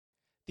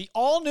The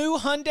all-new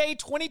Hyundai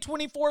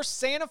 2024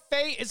 Santa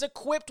Fe is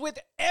equipped with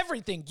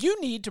everything you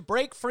need to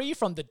break free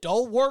from the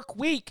dull work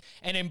week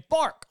and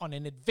embark on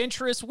an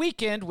adventurous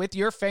weekend with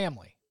your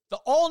family. The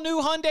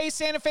all-new Hyundai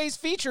Santa Fe's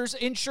features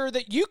ensure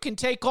that you can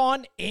take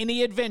on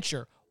any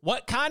adventure.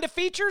 What kind of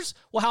features?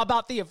 Well, how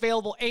about the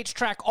available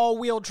H-Track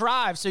all-wheel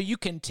drive so you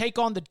can take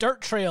on the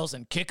dirt trails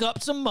and kick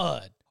up some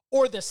mud?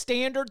 Or the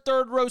standard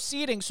third-row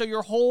seating so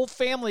your whole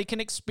family can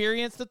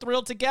experience the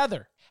thrill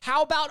together?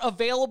 How about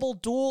available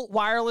dual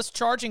wireless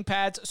charging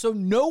pads so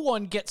no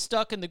one gets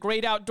stuck in the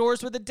great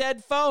outdoors with a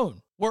dead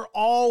phone? We're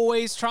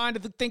always trying to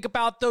think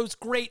about those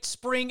great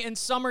spring and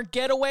summer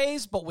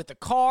getaways, but with a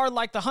car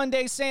like the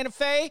Hyundai Santa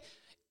Fe,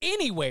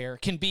 anywhere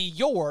can be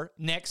your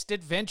next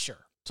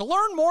adventure. To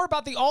learn more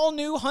about the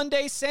all-new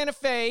Hyundai Santa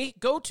Fe,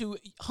 go to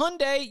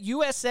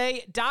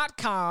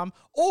HyundaiUSA.com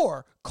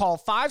or call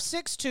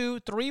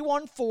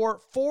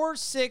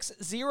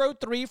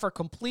 562-314-4603 for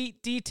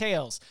complete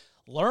details.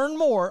 Learn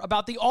more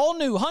about the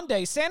all-new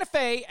Hyundai Santa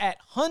Fe at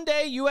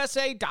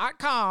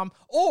HyundaiUSA.com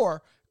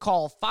or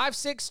call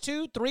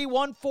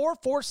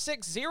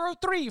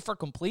 562-314-4603 for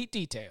complete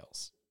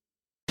details.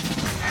 To the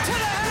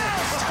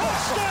house!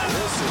 Touchdown!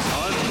 This is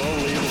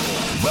unbelievable.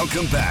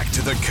 Welcome back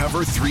to the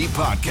Cover 3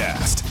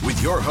 podcast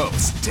with your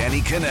hosts,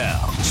 Danny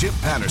Cannell, Chip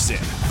Patterson,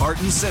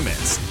 Barton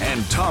Simmons,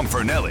 and Tom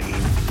Fornelli.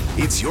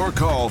 It's your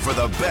call for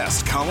the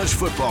best college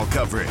football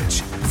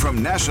coverage,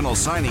 from National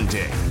Signing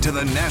Day to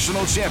the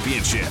National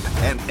Championship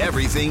and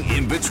everything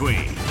in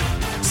between.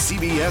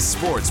 CBS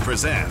Sports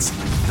presents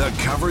the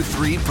Cover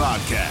 3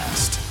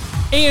 podcast.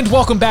 And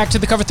welcome back to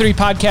the Cover 3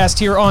 podcast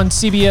here on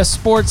CBS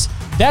Sports.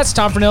 That's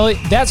Tom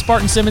Fornelli. That's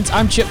Barton Simmons.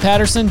 I'm Chip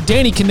Patterson.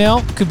 Danny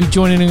Cannell could be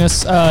joining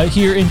us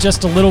here in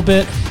just a little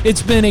bit.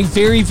 It's been a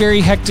very, very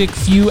hectic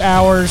few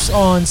hours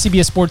on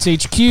CBS Sports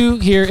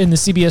HQ here in the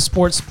CBS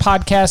Sports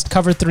podcast,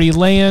 Cover 3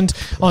 land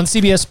on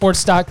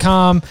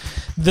CBSSports.com.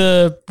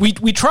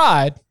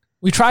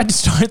 We tried to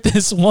start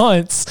this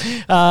once,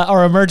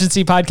 our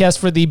emergency podcast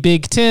for the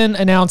Big Ten,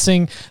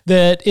 announcing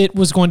that it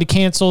was going to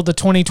cancel the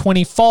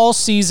 2020 fall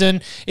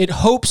season. It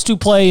hopes to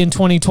play in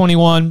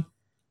 2021.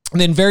 And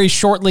then very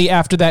shortly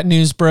after that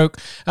news broke,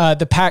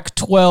 the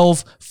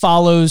Pac-12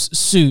 follows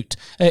suit.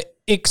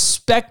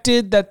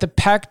 Expected that the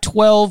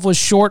Pac-12 was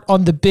short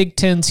on the Big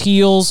Ten's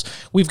heels.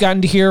 We've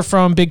gotten to hear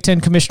from Big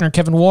Ten Commissioner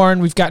Kevin Warren.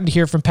 We've gotten to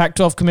hear from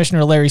Pac-12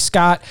 Commissioner Larry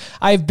Scott.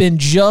 I've been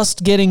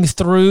just getting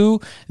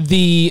through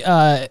the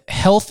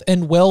health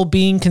and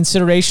well-being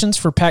considerations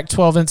for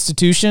Pac-12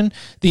 institution,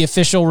 the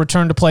official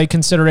return to play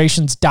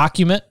considerations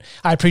document.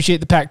 I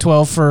appreciate the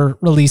Pac-12 for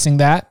releasing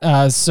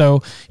that.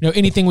 So,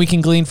 anything we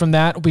can glean from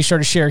that, we'll be sure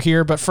to share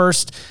here. But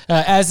first,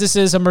 as this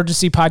is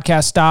emergency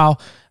podcast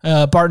style,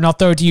 Barton, I'll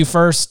throw it to you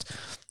first.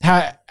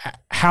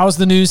 How's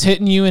the news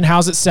hitting you, and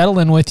how's it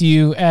settling with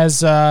you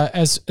as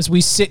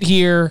we sit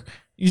here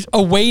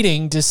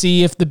awaiting to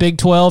see if the Big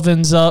 12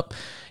 ends up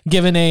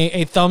giving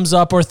a thumbs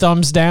up or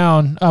thumbs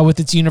down with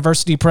its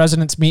university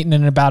presidents meeting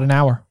in about an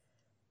hour?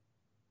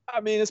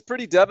 I mean, it's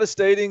pretty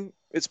devastating.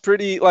 It's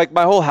pretty,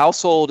 my whole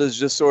household is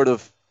just sort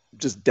of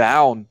just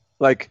down.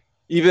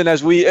 Even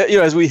as we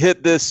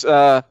hit this.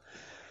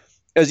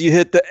 As you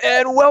hit the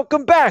and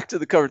welcome back to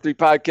the Cover 3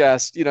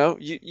 podcast, you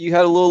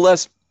had a little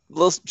less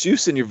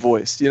juice in your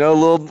voice. There's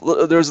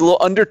a little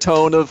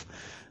undertone of,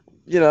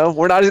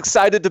 we're not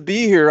excited to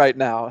be here right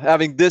now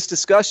having this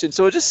discussion.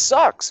 So it just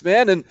sucks,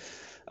 man. And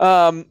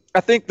I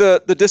think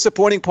the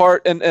disappointing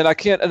part, and I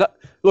can't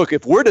look,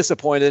 if we're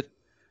disappointed,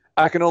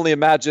 I can only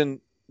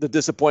imagine the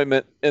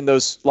disappointment in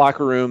those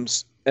locker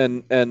rooms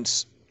and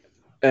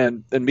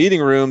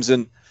meeting rooms,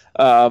 and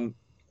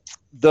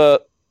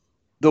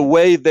the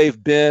way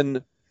they've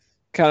been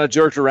kind of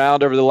jerked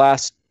around over the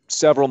last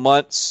several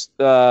months,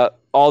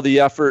 all the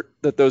effort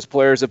that those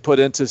players have put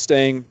into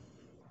staying,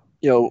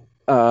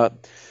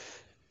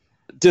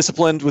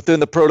 disciplined within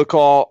the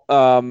protocol.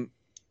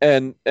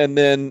 And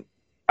then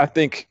I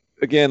think,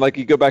 again,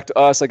 you go back to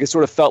us, it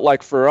sort of felt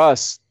like for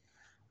us,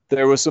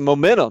 there was some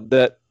momentum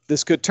that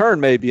this could turn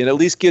maybe and at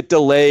least get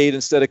delayed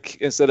instead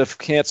of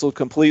canceled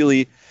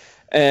completely.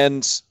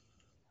 And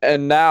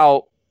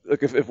now,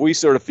 look, if we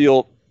sort of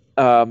feel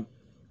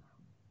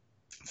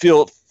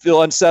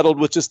unsettled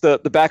with just the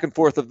back and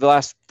forth of the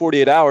last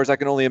 48 hours, I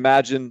can only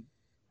imagine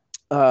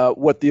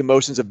what the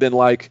emotions have been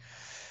like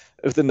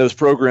within those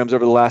programs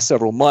over the last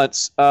several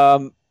months.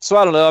 So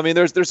I don't know. I mean,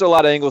 there's a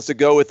lot of angles to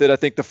go with it. I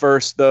think the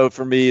first, though,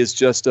 for me is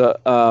just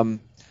I'm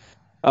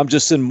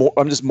just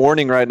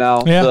mourning right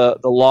now the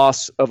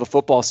loss of a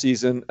football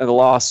season and the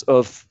loss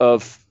of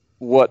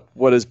what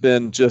has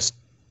been just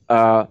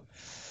a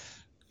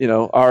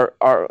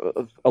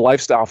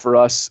lifestyle for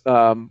us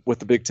with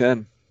the Big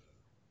Ten.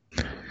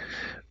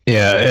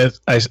 Yeah,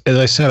 as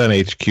I said on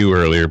HQ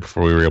earlier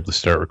before we were able to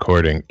start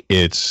recording,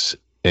 it's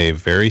a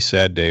very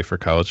sad day for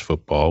college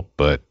football,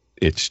 but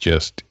it's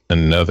just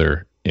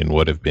another in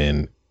what have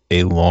been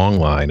a long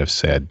line of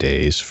sad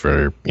days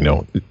for,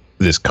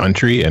 this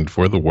country and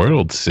for the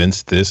world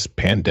since this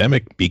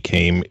pandemic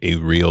became a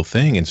real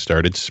thing and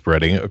started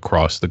spreading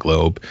across the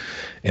globe.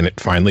 And it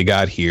finally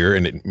got here,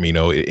 and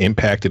it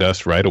impacted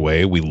us right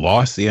away. We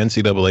lost the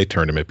NCAA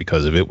tournament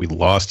because of it. We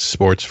lost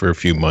sports for a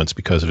few months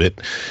because of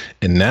it.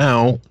 And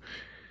now,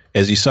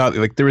 as you saw,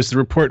 like, there was the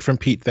report from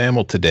Pete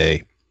Thamel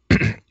today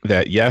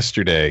that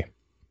yesterday,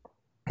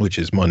 which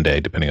is Monday,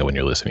 depending on when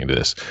you're listening to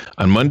this,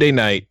 on Monday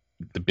night,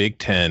 the Big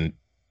Ten,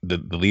 the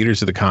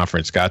leaders of the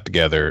conference got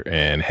together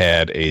and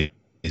had a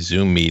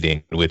Zoom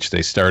meeting in which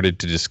they started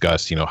to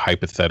discuss,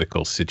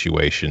 hypothetical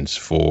situations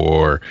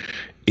for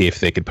if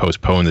they could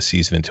postpone the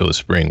season until the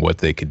spring, what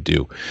they could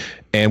do.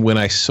 And when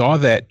I saw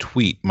that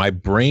tweet, my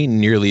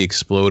brain nearly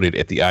exploded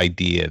at the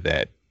idea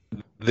that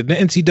the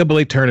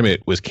NCAA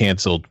tournament was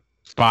canceled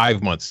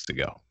 5 months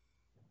ago.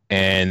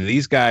 And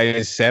these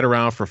guys sat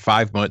around for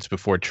 5 months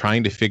before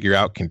trying to figure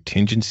out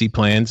contingency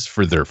plans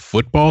for their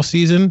football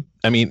season.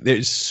 I mean,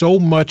 there's so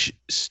much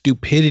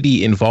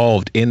stupidity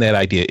involved in that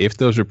idea, if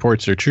those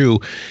reports are true,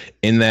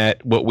 in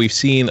that what we've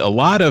seen a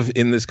lot of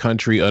in this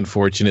country,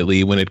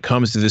 unfortunately, when it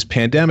comes to this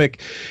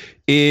pandemic,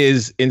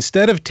 is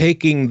instead of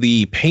taking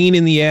the pain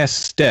in the ass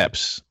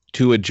steps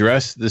to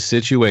address the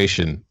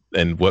situation,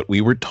 and what we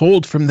were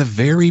told from the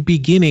very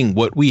beginning,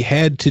 what we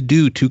had to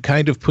do to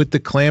kind of put the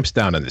clamps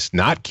down on this,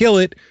 not kill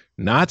it,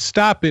 not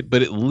stop it,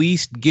 but at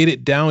least get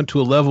it down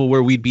to a level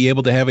where we'd be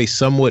able to have a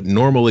somewhat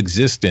normal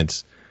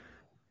existence.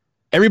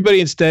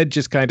 Everybody instead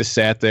just kind of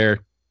sat there,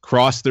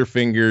 crossed their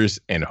fingers,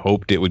 and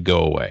hoped it would go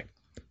away.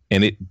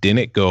 And it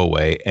didn't go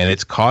away, and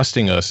it's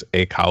costing us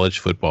a college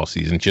football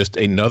season, just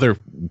another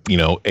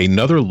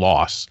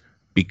loss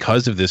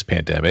because of this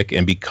pandemic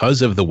and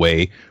because of the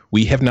way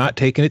we have not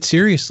taken it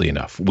seriously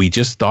enough. We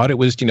just thought it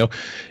was,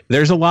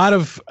 there's a lot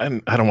of,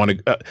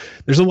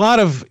 there's a lot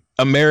of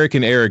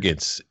American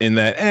arrogance in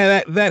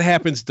that, that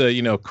happens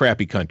to,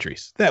 crappy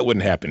countries. That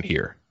wouldn't happen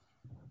here.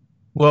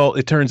 Well,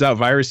 it turns out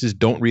viruses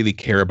don't really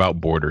care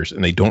about borders,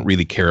 and they don't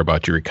really care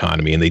about your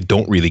economy, and they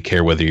don't really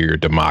care whether you're a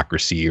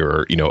democracy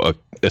or,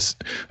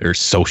 a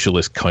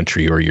socialist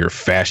country or you're a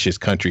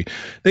fascist country.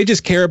 They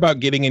just care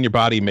about getting in your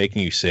body,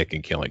 making you sick,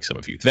 and killing some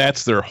of you.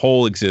 That's their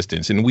whole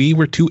existence. And we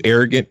were too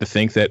arrogant to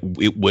think that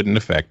it wouldn't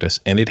affect us,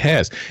 and it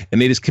has.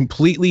 And it has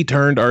completely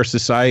turned our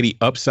society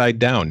upside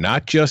down,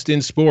 not just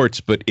in sports,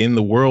 but in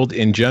the world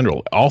in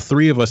general. All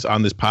three of us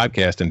on this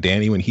podcast, and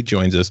Danny, when he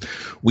joins us,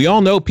 we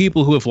all know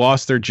people who have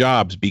lost their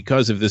jobs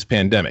because of this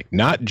pandemic,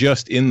 not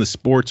just in the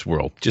sports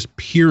world, just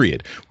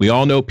period. We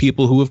all know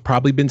people who have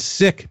probably been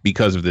sick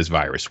because of this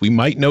virus. We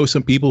might know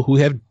some people who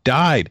have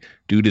died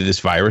due to this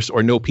virus,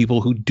 or know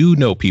people who do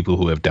know people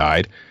who have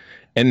died.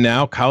 And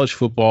now college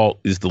football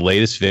is the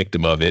latest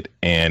victim of it,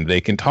 and they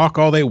can talk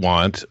all they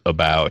want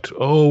about,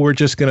 we're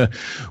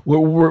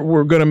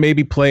gonna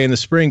maybe play in the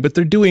spring, but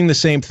they're doing the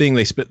same thing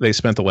they spent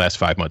the last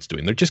 5 months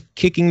doing. They're just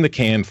kicking the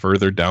can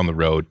further down the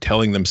road,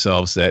 telling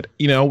themselves that,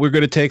 we're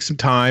going to take some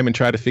time and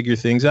try to figure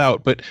things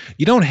out, but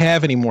you don't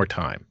have any more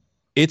time.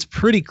 It's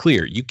pretty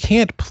clear. You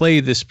can't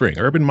play this spring.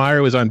 Urban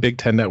Meyer was on Big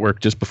Ten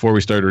Network just before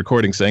we started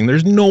recording saying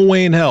there's no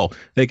way in hell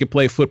they could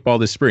play football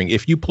this spring.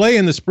 If you play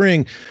in the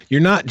spring, you're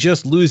not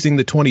just losing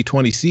the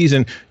 2020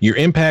 season, you're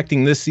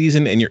impacting this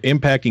season and you're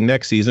impacting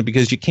next season,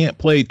 because you can't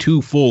play 2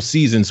 full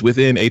seasons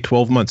within a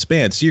 12-month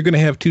span. So you're going to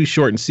have 2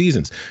 shortened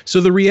seasons. So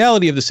the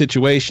reality of the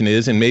situation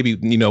is, and maybe,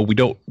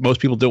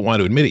 most people don't want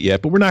to admit it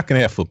yet, but we're not going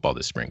to have football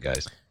this spring,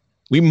 guys.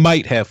 We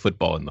might have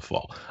football in the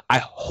fall. I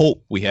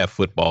hope we have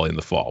football in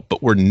the fall,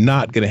 but we're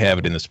not going to have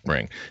it in the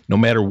spring, no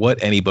matter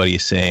what anybody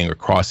is saying or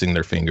crossing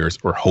their fingers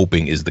or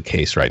hoping is the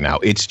case right now.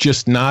 It's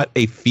just not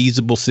a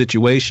feasible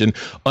situation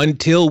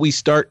until we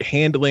start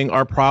handling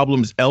our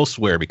problems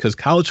elsewhere, because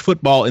college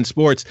football and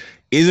sports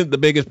isn't the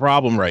biggest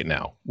problem right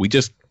now. We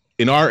just,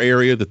 in our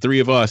area, the three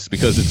of us,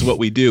 because it's what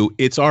we do,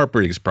 it's our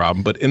biggest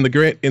problem. But in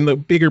the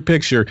bigger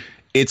picture,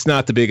 it's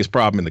not the biggest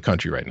problem in the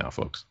country right now,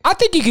 folks. I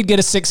think you could get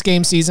a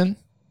 6-game season.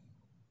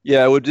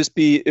 Yeah, it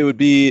would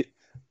be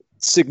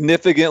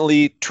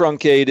significantly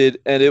truncated,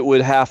 and it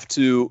would have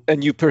to,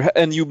 and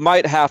you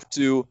might have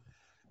to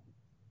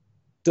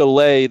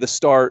delay the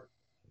start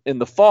in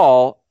the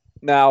fall.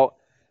 Now,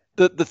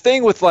 the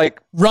thing with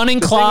running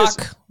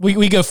clock,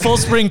 we go full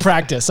spring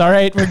practice. All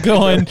right, we're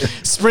going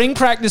spring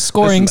practice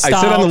scoring style.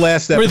 I said on the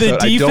last episode,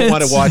 I don't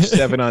want to watch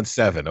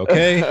 7-on-7.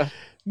 Okay.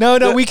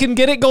 No, we can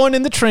get it going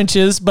in the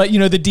trenches, but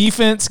the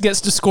defense gets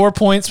to score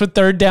points with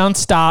 3rd down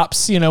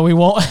stops. We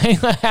won't.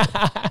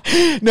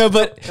 No,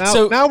 but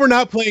now we're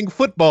not playing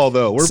football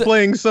though. We're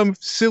playing some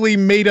silly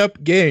made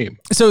up game.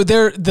 So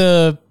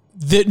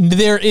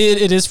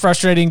it is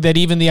frustrating that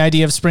even the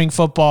idea of spring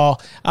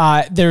football,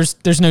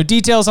 there's no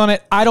details on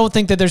it. I don't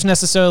think that there's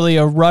necessarily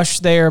a rush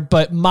there,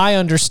 but my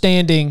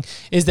understanding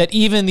is that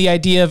even the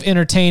idea of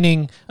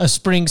entertaining a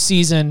spring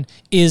season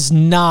is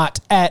not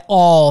at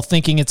all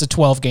thinking it's a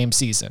 12-game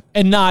season,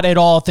 and not at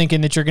all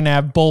thinking that you're going to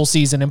have bowl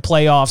season and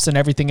playoffs and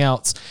everything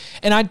else.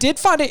 And I did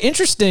find it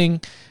interesting.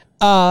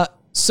 So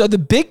the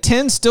Big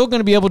Ten's still going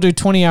to be able to do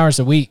 20 hours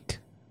a week.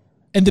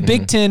 And the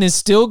Big Ten is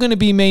still going to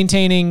be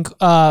maintaining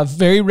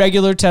very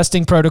regular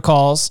testing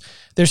protocols.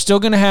 They're still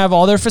going to have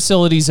all their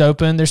facilities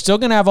open. They're still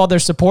going to have all their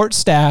support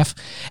staff.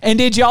 And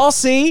did y'all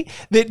see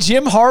that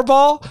Jim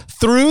Harbaugh,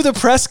 through the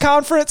press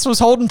conference, was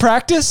holding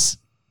practice?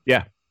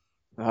 Yeah.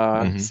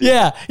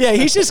 Yeah,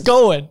 he's just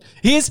going.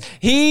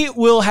 They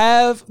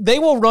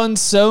will run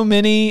so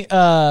many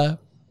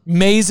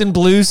maize and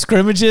blue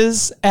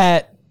scrimmages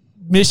at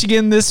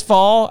Michigan this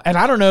fall, and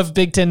I don't know if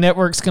Big Ten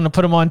Network's going to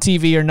put them on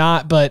TV or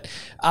not, but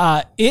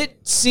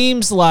it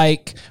seems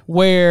like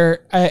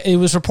where it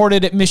was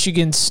reported at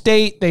Michigan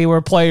State, they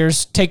were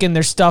players taking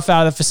their stuff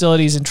out of the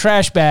facilities in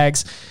trash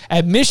bags.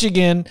 At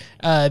Michigan,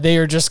 they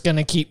are just going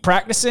to keep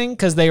practicing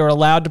because they are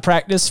allowed to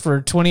practice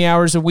for 20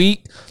 hours a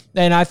week.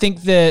 And I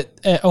think that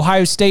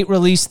Ohio State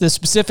released the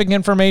specific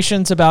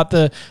information about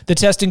the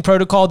testing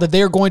protocol, that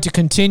they're going to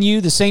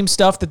continue the same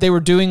stuff that they were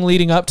doing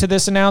leading up to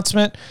this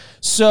announcement.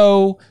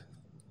 So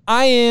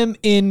I am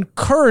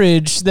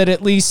encouraged that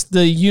at least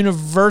the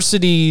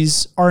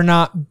universities are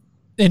not,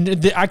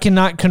 and I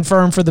cannot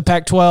confirm for the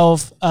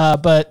Pac-12,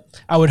 but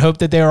I would hope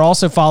that they are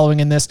also following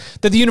in this,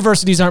 that the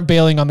universities aren't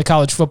bailing on the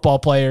college football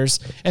players,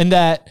 and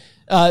that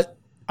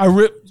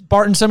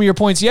Barton, some of your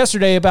points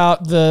yesterday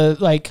about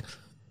the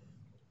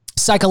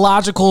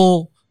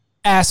psychological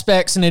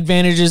aspects and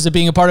advantages of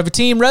being a part of a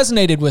team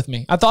resonated with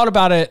me. I thought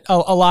about it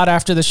a lot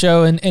after the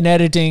show and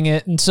editing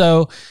it. And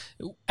so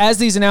as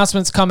these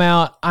announcements come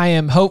out, I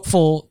am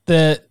hopeful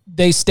that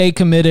they stay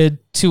committed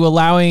to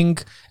allowing,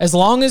 as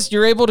long as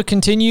you're able to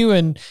continue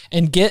and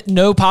get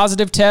no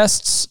positive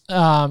tests,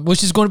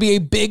 which is going to be a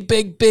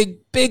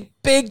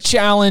big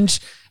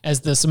challenge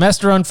as the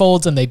semester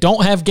unfolds and they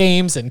don't have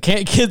games and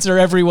kids are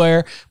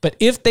everywhere. But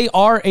if they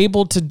are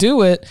able to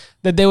do it,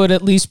 that they would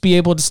at least be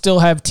able to still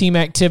have team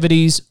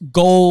activities,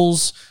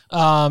 goals,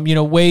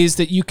 ways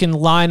that you can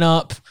line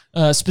up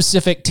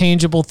specific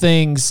tangible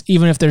things,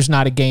 even if there's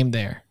not a game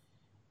there.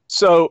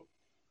 So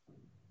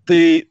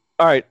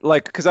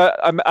because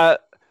I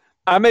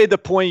made the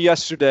point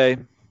yesterday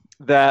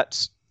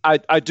that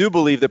I do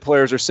believe that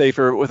players are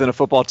safer within a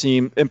football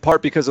team, in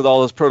part because of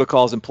all those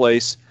protocols in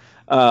place.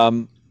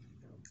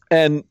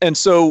 And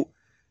so,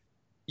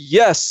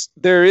 yes,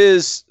 there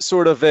is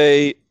sort of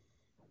a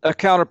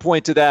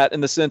counterpoint to that,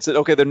 in the sense that,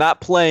 okay, they're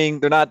not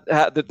playing,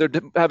 they're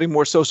having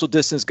more social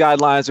distance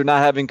guidelines, they're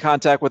not having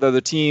contact with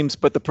other teams,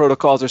 but the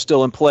protocols are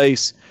still in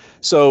place.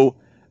 So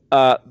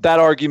that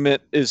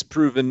argument is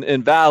proven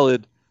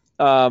invalid.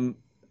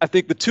 I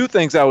think the two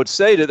things I would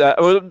say to that,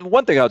 or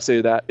one thing I would say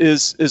to that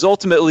is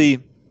ultimately,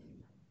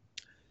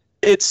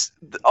 it's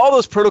all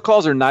those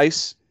protocols are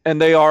nice. And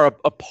they are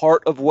a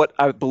part of what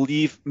I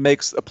believe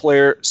makes a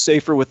player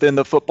safer within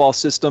the football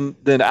system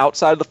than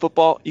outside of the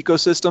football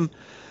ecosystem.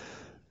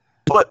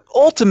 But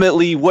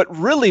ultimately, what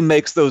really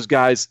makes those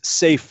guys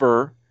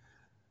safer,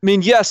 I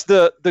mean, yes,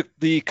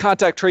 the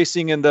contact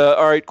tracing and the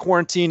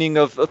quarantining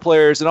of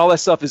players and all that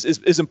stuff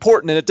is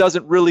important, and it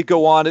doesn't really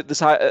go on at this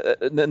high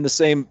in the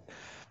same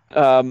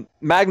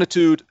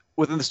magnitude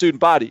within the student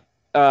body.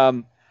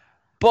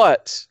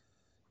 But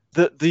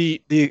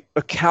the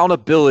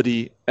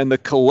accountability and the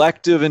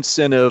collective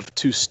incentive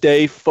to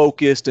stay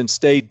focused and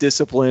stay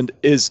disciplined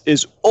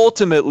is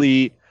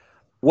ultimately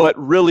what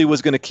really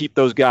was going to keep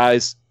those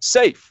guys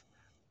safe.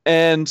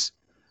 And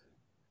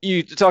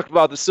you talked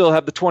about still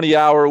have the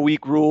 20-hour a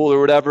week rule or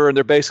whatever, and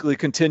they're basically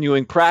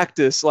continuing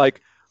practice.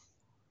 Like,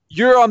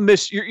 you're a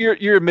Michigan.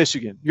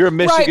 You're a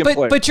Michigan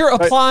player. But you're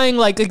applying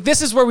like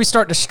this is where we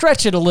start to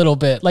stretch it a little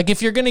bit. Like,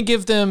 if you're going to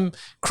give them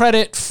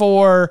credit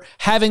for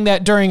having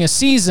that during a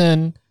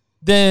season,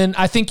 then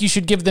I think you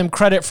should give them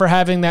credit for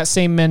having that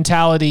same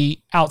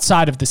mentality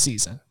outside of the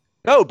season.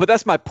 No, but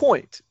that's my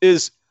point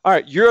is, all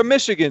right, you're a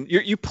Michigan.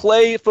 You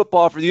play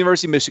football for the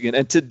University of Michigan,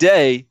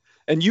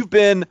 and you've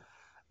been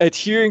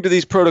adhering to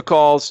these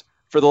protocols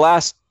for the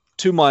last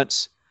 2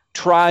 months,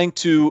 trying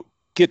to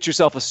get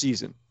yourself a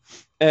season.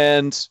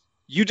 And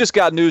you just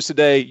got news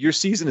today, your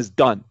season is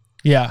done.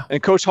 Yeah.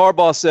 And Coach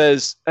Harbaugh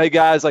says, hey,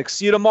 guys,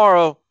 see you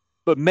tomorrow,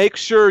 but make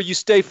sure you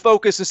stay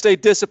focused and stay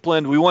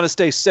disciplined. We want to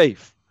stay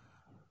safe.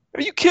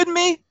 Are you kidding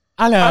me?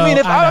 I know. I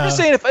mean, I'm just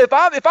saying, if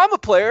I'm a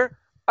player,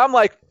 I'm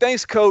like,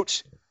 thanks,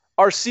 coach.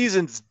 Our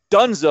season's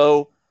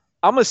donezo.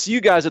 I'm gonna see you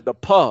guys at the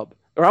pub,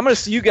 or I'm gonna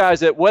see you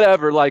guys at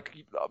whatever,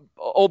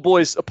 old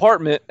boy's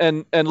apartment,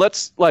 and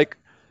let's. I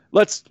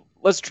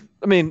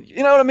mean,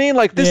 you know what I mean?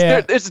 Like this,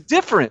 it's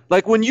different.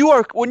 Like when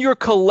you're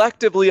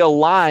collectively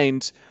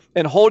aligned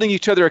and holding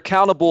each other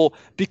accountable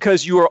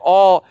because you are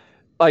all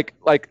like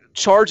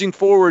charging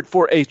forward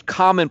for a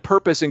common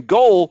purpose and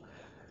goal.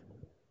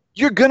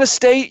 You're gonna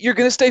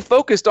stay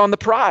focused on the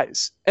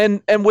prize,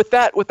 and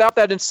without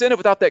that incentive,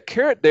 without that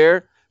carrot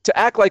there to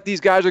act like these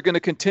guys are going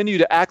to continue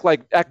to act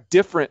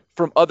different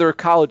from other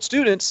college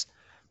students,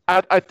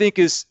 I think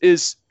is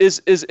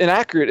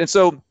inaccurate. And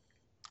so,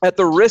 at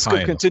the risk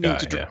of continuing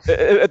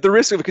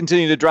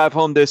to drive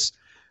home this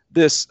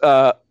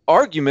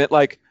argument,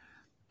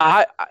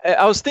 I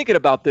was thinking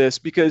about this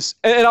because,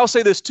 and I'll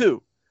say this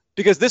too,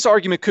 because this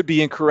argument could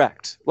be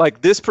incorrect.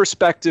 Like, this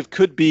perspective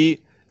could be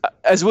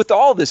as with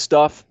all this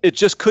stuff, it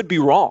just could be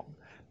wrong.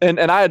 And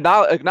I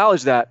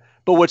acknowledge that.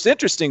 But what's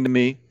interesting to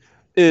me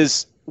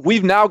is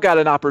we've now got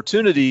an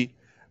opportunity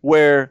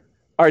where,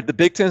 all right, the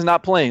Big Ten is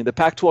not playing. The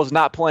Pac-12 is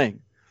not playing.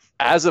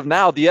 As of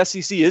now, the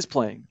SEC is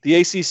playing. The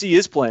ACC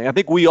is playing. I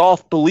think we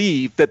all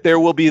believe that there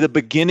will be the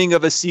beginning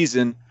of a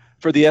season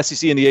for the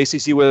SEC and the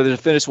ACC, whether they're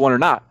finished one or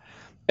not.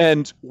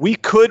 And we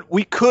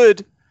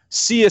could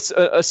see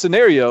a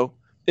scenario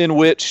in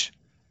which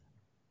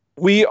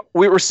we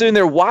were sitting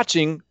there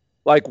watching,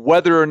 like,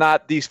 whether or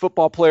not these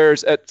football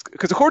players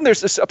because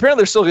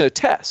apparently they're still going to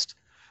test.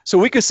 So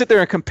we could sit there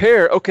and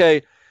compare,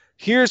 okay,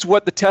 here's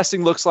what the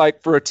testing looks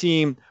like for a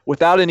team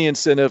without any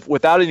incentive,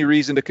 without any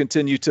reason to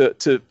continue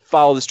to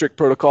follow the strict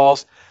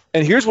protocols.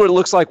 And here's what it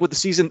looks like with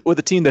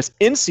a team that's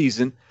in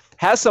season,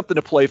 has something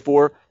to play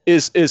for,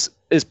 is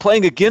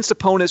playing against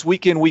opponents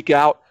week in, week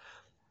out.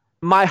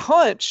 My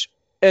hunch,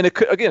 and it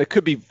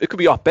could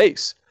be off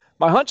base.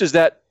 My hunch is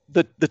that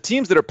the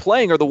teams that are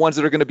playing are the ones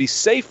that are going to be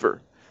safer.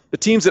 The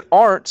teams that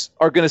aren't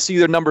are going to see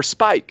their number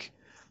spike.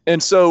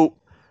 And so,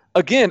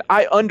 again,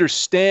 I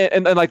understand,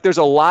 and like there's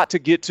a lot to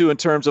get to in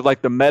terms of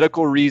like the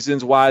medical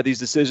reasons why these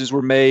decisions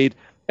were made,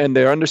 and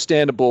they're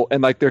understandable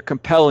and like they're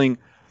compelling.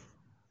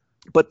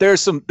 But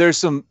there's some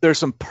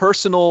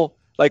personal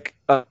like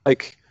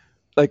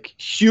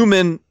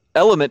human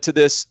element to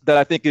this that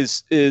I think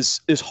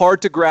is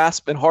hard to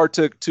grasp and hard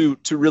to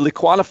really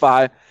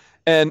quantify.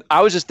 And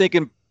I was just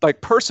thinking,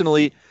 like,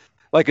 personally,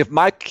 like if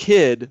my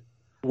kid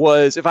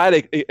if I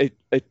had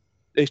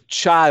a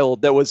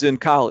child that was in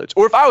college,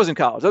 or if I was in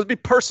college, that would be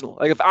personal.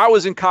 Like if I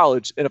was in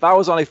college and if I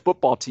was on a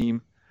football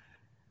team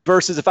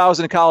versus if I was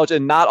in college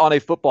and not on a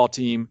football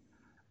team,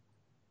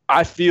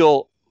 I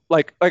feel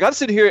like I'm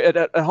sitting here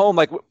at home,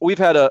 like we've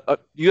had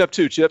you have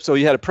two, Chip, so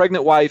you had a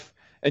pregnant wife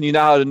and you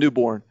now had a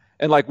newborn.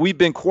 And like we've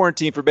been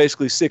quarantined for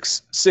basically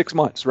six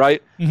months,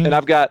 right? Mm-hmm. And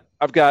I've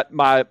got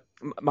my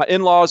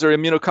in-laws are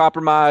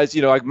immunocompromised.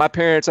 You know, like my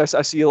parents,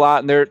 I see a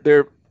lot, and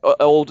they're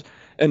old,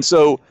 and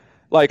so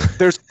like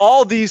there's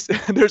all these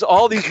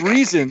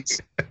reasons.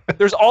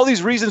 There's all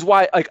these reasons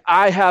why like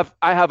I have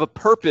a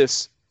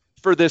purpose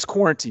for this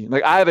quarantine.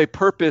 Like I have a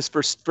purpose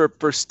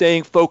for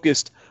staying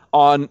focused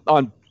on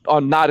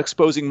not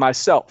exposing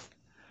myself.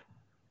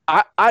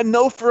 I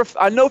know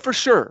for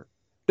sure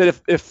that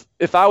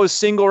if I was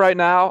single right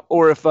now,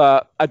 or if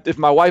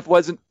my wife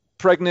wasn't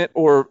pregnant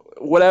or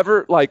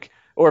whatever, like,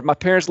 or if my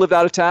parents lived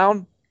out of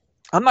town,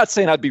 I'm not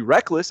saying I'd be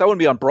reckless. I wouldn't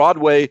be on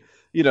Broadway,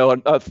 you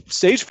know, a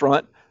stage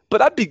front,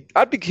 but I'd be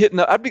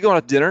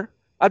going to dinner.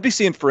 I'd be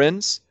seeing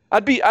friends. I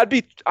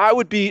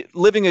would be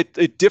living a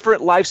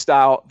different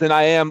lifestyle than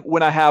I am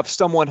when I have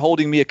someone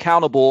holding me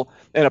accountable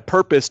and a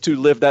purpose to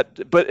live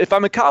that. But if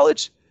I'm in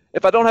college,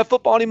 if I don't have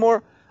football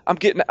anymore, I'm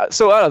getting,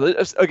 so I don't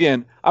know,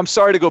 again, I'm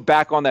sorry to go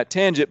back on that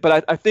tangent,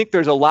 but I think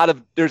there's a lot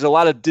of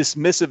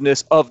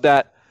dismissiveness of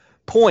that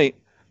point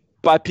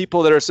by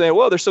people that are saying,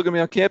 well, they're still going to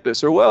be on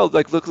campus, or well,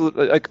 like look,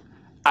 like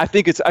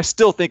I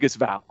still think it's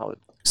valid.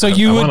 So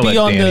you would be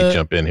on Danny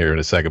jump in here in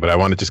a second, but I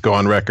want to just go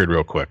on record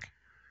real quick.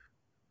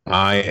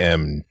 I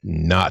am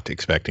not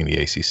expecting the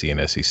ACC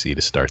and SEC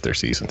to start their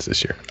seasons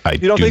this year. I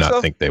do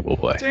not think they will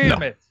play.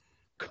 Damn it.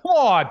 Come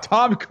on,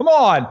 Tom. Come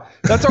on.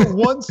 That's our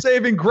one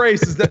saving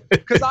grace, is that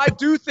because I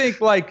do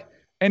think, like,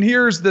 and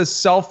here's the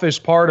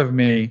selfish part of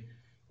me,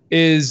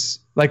 is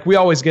like we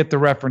always get the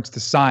reference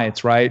to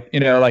science, right? You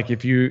know, like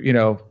if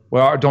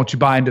well, don't you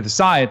buy into the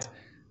science?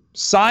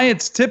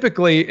 Science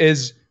typically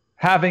is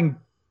having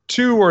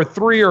 2 or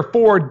 3 or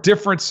 4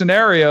 different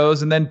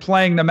scenarios and then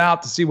playing them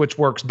out to see which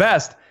works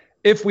best.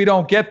 If we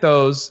don't get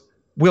those,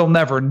 we'll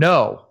never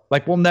know.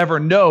 Like we'll never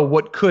know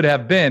what could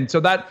have been. So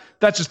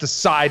that's just a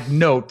side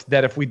note,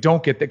 that if we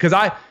don't get that, because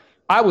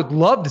I would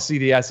love to see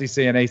the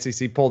SEC and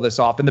ACC pull this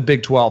off in the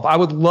Big 12. I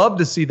would love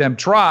to see them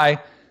try.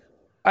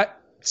 But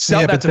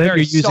then you're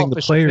using the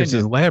players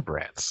as lab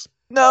rats.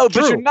 No,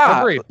 True, but you're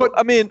not. Agreed. But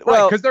I mean,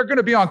 well, because they're going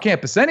to be on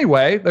campus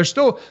anyway. They're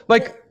still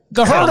like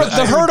the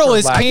hurdle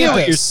is I campus. get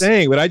what you're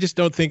saying, but I just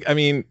don't think. I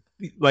mean,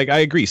 like I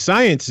agree.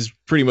 Science is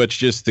pretty much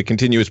just the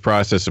continuous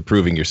process of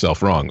proving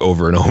yourself wrong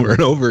over and over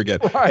and over again.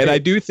 Right. And I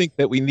do think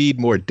that we need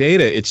more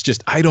data. It's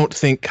just I don't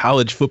think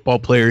college football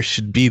players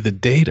should be the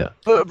data.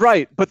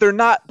 Right, but they're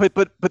not.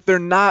 But they're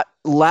not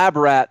lab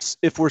rats.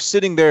 If we're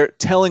sitting there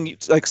telling you,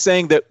 like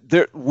saying that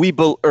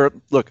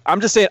look, I'm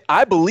just saying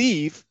I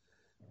believe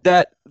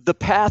that the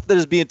path that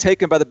is being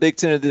taken by the Big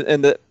Ten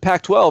and the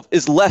Pac-12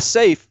 is less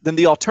safe than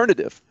the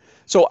alternative.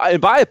 So, in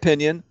my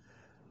opinion,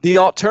 the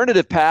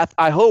alternative path,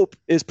 I hope,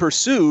 is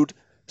pursued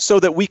so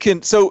that we can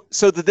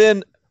that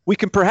then we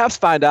can perhaps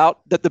find out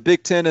that the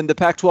Big Ten and the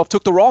Pac-12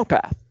 took the wrong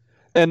path,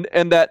 and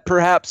that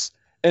perhaps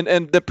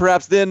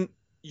then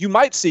you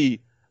might see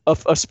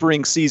a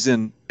spring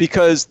season,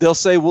 because they'll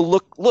say, well,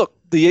 look,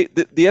 the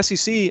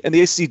SEC and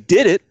the ACC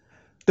did it.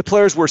 The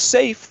players were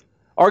safe.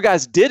 Our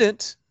guys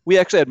didn't. We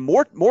actually had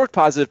more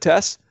positive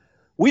tests.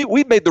 We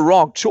made the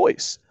wrong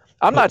choice.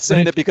 I'm not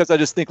saying it because I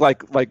just think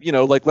like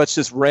let's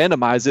just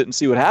randomize it and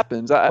see what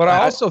happens. But I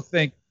also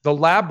think the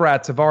lab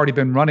rats have already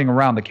been running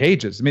around the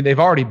cages. I mean, they've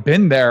already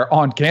been there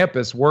on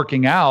campus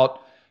working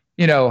out.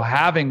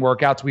 having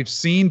workouts. We've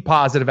seen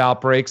positive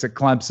outbreaks at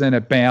Clemson,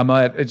 at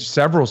Bama, at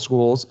several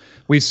schools.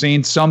 We've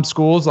seen some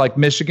schools like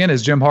Michigan,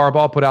 as Jim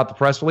Harbaugh put out the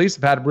press release,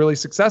 have had really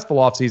successful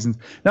off seasons.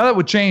 Now that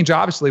would change,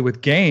 obviously,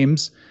 with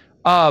games,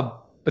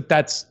 but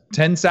that's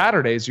 10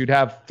 Saturdays. You'd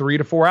have 3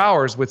 to 4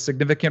 hours with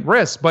significant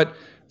risk. But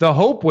the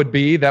hope would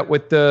be that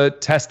with the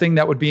testing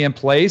that would be in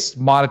place,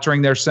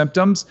 monitoring their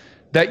symptoms,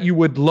 that you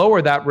would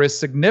lower that risk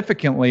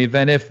significantly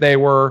than if they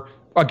were,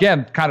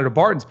 again, kind of to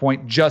Barton's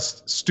point,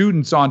 just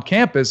students on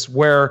campus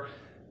where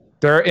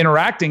they're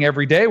interacting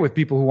every day with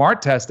people who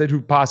aren't tested,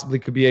 who possibly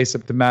could be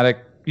asymptomatic,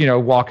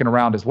 walking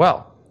around as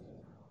well.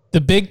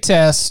 The big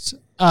test,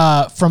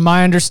 from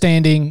my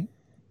understanding,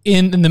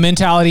 in the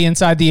mentality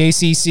inside the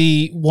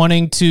ACC,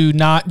 wanting to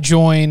not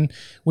join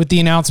with the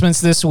announcements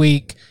this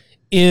week,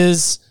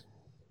 is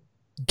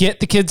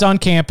get the kids on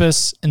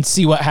campus and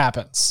see what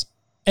happens.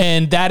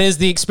 And that is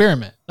the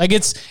experiment. Like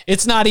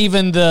it's not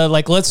even the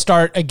let's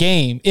start a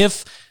game.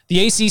 If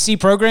the ACC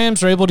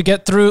programs are able to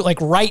get through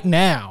right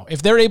now,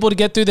 if they're able to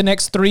get through the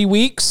next 3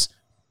 weeks,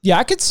 yeah,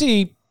 I could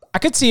see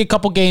a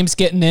couple games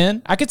getting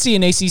in. I could see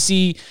an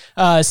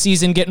ACC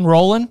season getting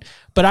rolling,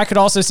 but I could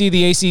also see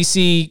the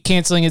ACC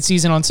canceling its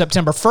season on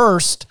September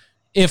 1st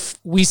if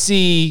we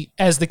see,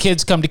 as the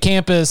kids come to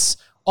campus,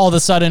 all of a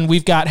sudden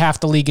we've got half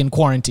the league in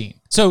quarantine.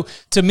 So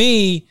to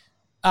me,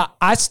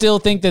 I still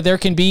think that there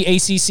can be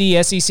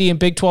ACC, SEC, and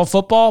Big 12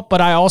 football,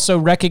 but I also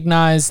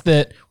recognize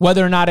that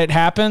whether or not it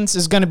happens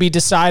is going to be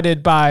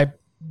decided by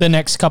the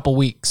next couple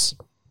weeks.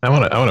 I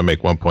want to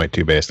make one point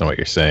too, based on what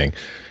you're saying,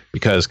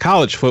 because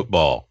college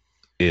football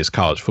is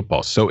college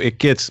football. So it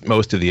gets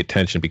most of the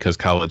attention because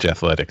college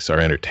athletics are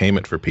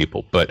entertainment for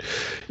people. But,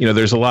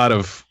 there's a lot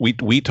of,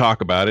 we talk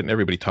about it and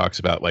everybody talks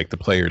about the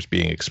players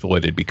being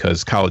exploited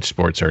because college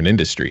sports are an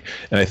industry.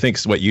 And I think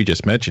what you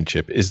just mentioned,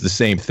 Chip, is the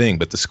same thing,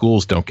 but the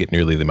schools don't get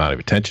nearly the amount of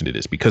attention it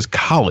is because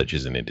college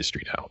is an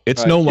industry now.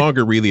 It's no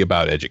longer really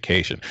about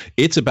education.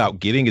 It's about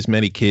getting as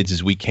many kids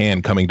as we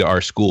can coming to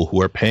our school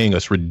who are paying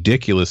us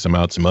ridiculous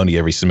amounts of money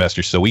every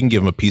semester so we can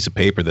give them a piece of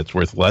paper that's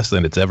worth less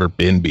than it's ever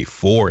been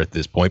before at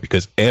this point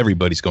because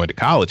everybody's going to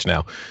college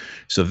now.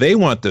 So they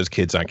want those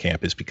kids on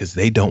campus because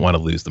they don't want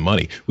to lose the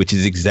money, which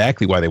is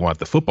exactly why they want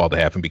the football to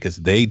happen, because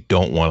they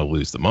don't want to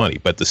lose the money.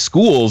 But the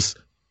schools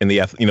and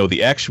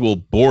the actual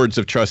boards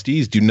of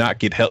trustees do not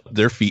get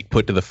their feet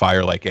put to the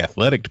fire like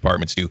athletic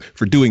departments do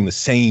for doing the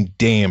same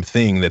damn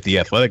thing that the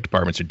athletic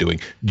departments are doing,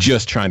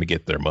 just trying to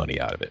get their money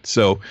out of it.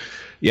 So,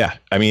 yeah,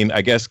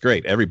 I guess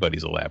great.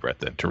 Everybody's a lab rat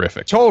then.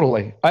 Terrific.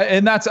 Totally. I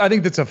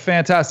think that's a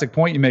fantastic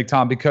point you make,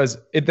 Tom, because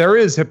there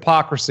is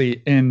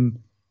hypocrisy in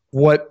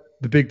what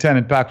the Big Ten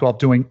and Pac-12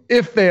 doing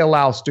if they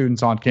allow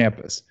students on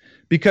campus.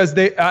 Because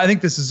I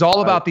think this is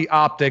all about the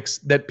optics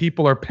that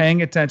people are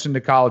paying attention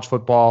to college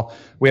football.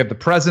 We have the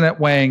president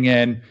weighing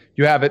in.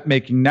 You have it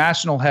making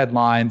national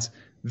headlines.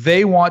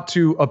 They want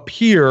to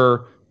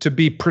appear to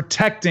be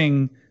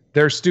protecting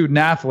their student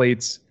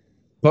athletes.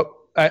 But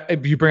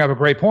you bring up a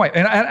great point.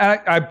 And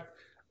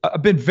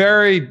I've been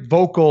very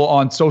vocal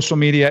on social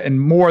media,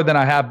 and more than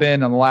I have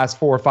been in the last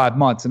 4 or 5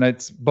 months. And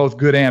it's both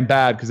good and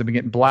bad because I've been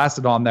getting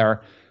blasted on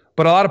there.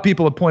 But a lot of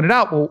people have pointed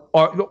out,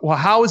 well,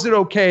 how is it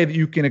okay that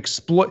you can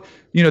exploit?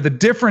 The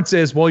difference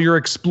is, you're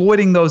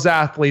exploiting those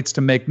athletes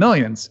to make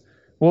millions.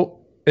 Well,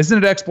 isn't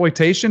it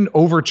exploitation,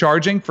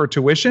 overcharging for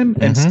tuition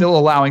and still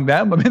allowing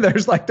them? I mean,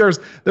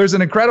 there's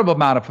an incredible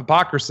amount of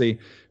hypocrisy.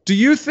 Do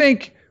you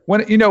think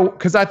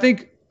because I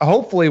think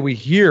hopefully we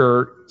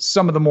hear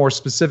some of the more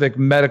specific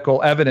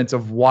medical evidence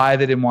of why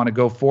they didn't want to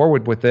go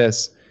forward with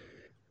this.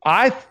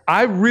 I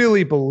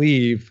really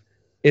believe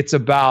it's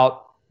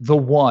about the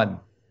one.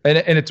 And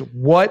it's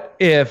what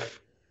if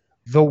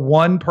the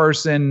one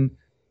person,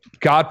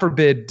 God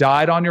forbid,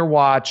 died on your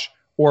watch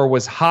or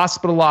was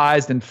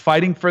hospitalized and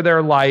fighting for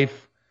their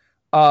life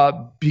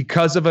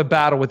because of a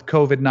battle with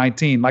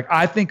COVID-19.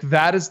 I think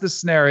that is the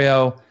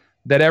scenario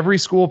that every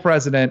school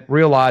president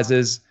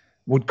realizes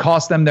would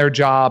cost them their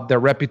job,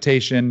 their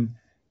reputation,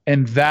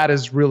 and that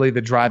is really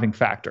the driving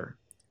factor.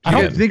 Do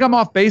you think I'm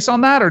off base on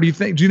that, or do you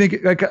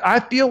think I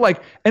feel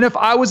and if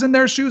I was in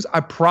their shoes, I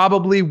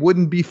probably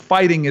wouldn't be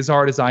fighting as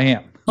hard as I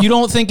am. You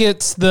don't think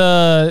it's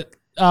the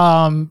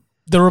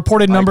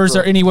reported numbers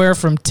are anywhere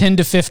from 10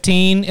 to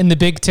 15 in the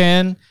Big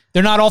Ten?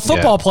 They're not all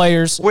football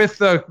players. With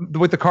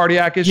the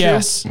cardiac issue?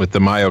 Yes. With the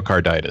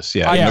myocarditis,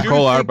 yeah.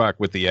 Nicole Auerbach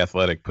with The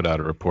Athletic put out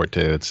a report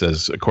too. It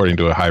says, according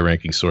to a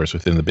high-ranking source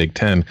within the Big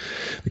Ten,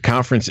 the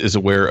conference is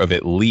aware of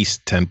at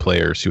least 10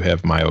 players who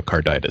have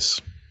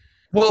myocarditis.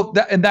 Well,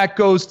 that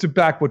goes to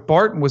back what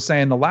Barton was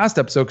saying in the last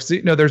episode.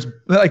 Because there's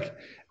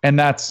and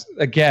that's,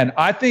 again,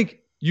 I think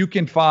you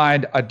can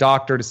find a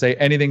doctor to say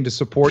anything to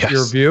support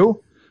your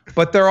view,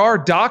 but there are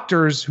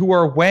doctors who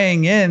are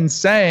weighing in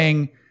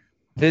saying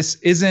this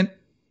isn't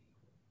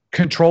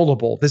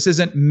controllable. This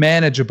isn't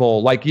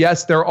manageable.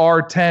 Yes, there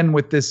are 10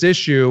 with this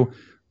issue,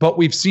 but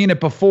we've seen it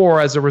before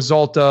as a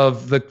result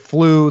of the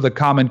flu, the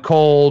common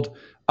cold,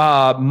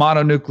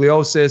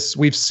 mononucleosis.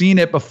 We've seen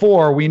it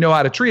before. We know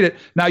how to treat it.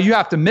 Now you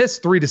have to miss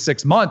 3 to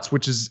 6 months,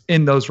 which is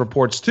in those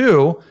reports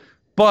too,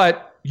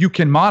 but you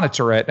can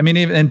monitor it. I mean,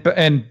 even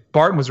and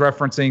Barton was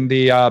referencing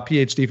the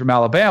PhD from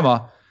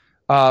Alabama.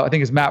 I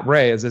think it's Matt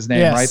Ray is his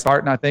name, Yes. right?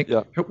 Barton, I think,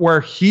 where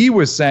he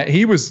was saying,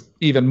 he was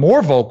even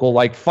more vocal,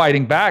 like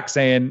fighting back,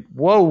 saying,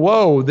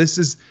 "Whoa, this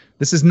is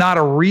not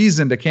a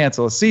reason to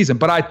cancel a season."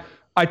 But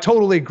I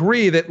totally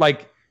agree that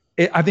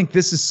I think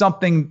this is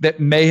something that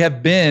may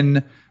have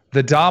been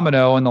the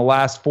domino in the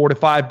last 4 to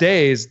 5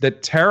 days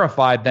that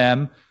terrified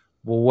them.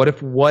 Well,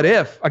 what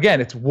if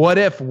again, it's what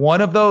if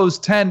one of those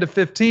 10 to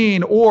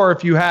 15, or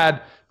if you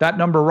had that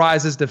number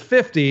rises to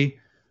 50,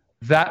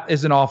 that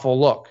is an awful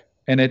look.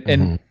 And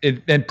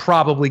it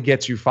probably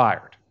gets you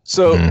fired.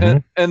 So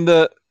and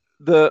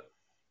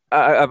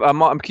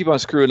I'm keep on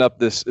screwing up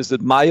this. Is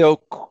it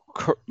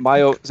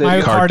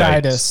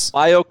myocarditis?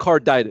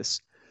 Myocarditis.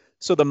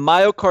 So the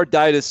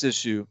myocarditis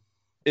issue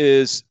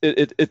is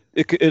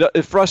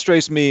it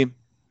frustrates me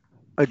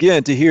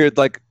again to hear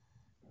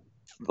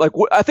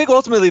I think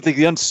ultimately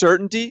the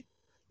uncertainty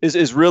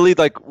is really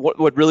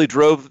what really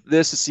drove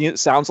this. It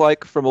sounds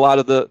like from a lot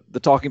of the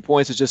talking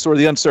points is just sort of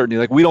the uncertainty.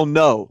 Like we don't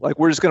know. Like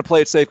we're just going to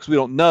play it safe because we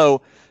don't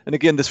know. And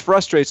again, this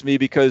frustrates me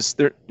because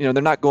they're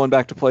not going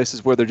back to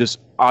places where they're just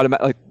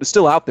automatic. Like they're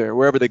still out there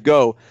wherever they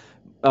go.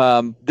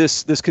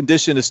 This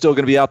condition is still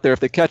going to be out there if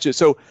they catch it.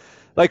 So,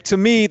 to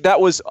me, that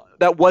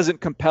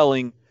wasn't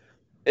compelling.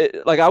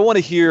 I want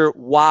to hear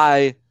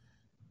why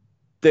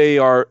they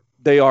are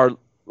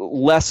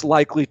less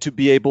likely to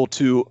be able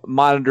to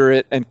monitor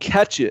it and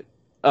catch it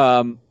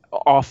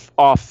off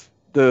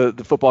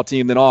the football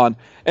team than on.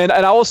 And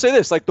I will say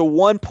this, the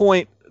one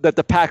point that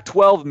the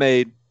Pac-12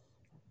 made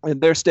in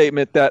their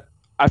statement that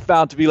I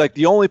found to be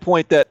the only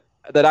point that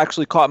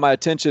actually caught my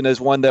attention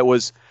as one that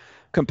was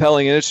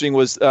compelling and interesting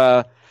was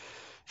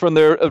from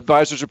their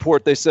advisor's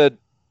report. They said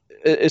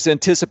it's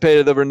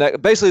anticipated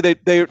basically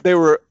they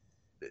were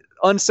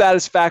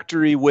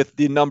unsatisfactory with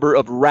the number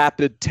of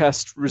rapid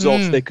test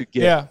results they could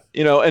get.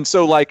 Yeah. And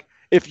so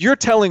if you're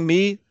telling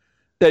me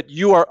that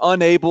you are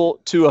unable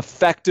to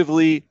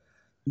effectively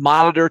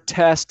monitor,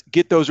 test,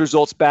 get those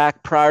results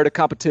back prior to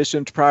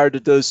competition, prior to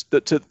those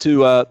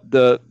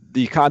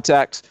the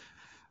contacts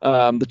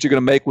that you're going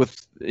to make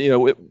with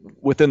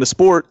within the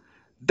sport,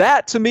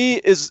 that to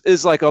me is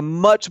a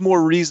much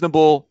more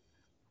reasonable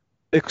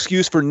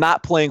excuse for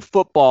not playing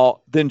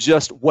football than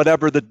just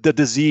whatever the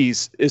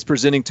disease is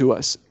presenting to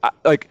us.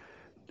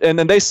 And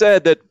then they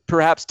said that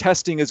perhaps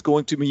testing is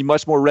going to be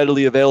much more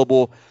readily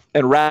available,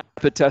 and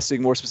rapid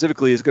testing more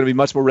specifically is going to be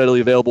much more readily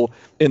available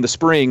in the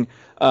spring,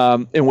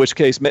 in which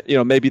case,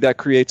 maybe that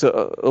creates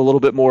a little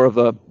bit more of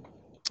a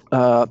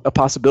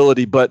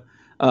possibility. But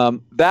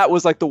that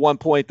was the one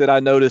point that I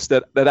noticed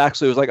that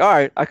actually was all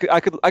right, I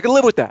could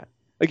live with that.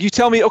 You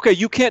tell me, okay,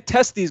 you can't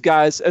test these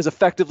guys as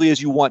effectively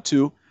as you want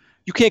to.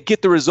 You can't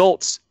get the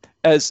results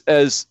as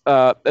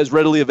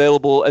readily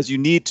available as you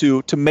need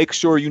to make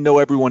sure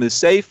everyone is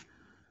safe.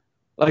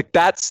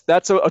 That's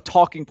a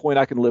talking point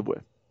I can live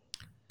with.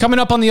 Coming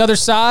up on the other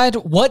side,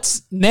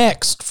 what's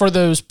next for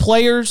those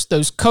players,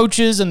 those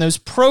coaches, and those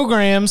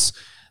programs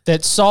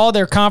that saw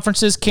their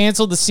conferences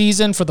cancel the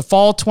season for the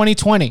fall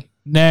 2020?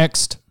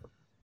 Next.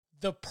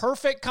 The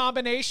perfect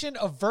combination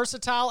of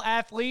versatile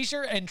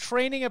athleisure and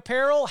training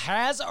apparel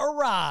has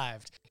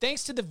arrived.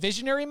 Thanks to the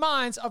visionary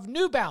minds of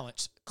New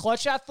Balance,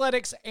 Clutch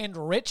Athletics,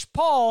 and Rich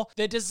Paul,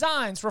 the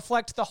designs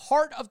reflect the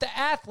heart of the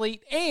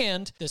athlete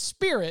and the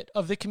spirit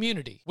of the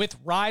community. With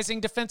rising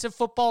defensive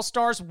football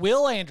stars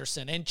Will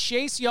Anderson and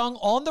Chase Young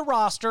on the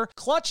roster,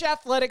 Clutch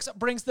Athletics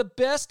brings the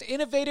best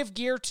innovative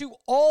gear to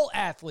all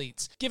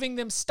athletes, giving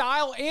them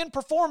style and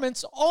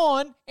performance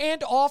on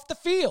and off the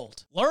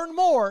field. Learn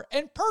more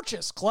and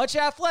purchase Clutch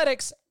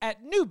Athletics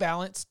at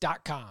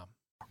newbalance.com.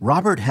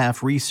 Robert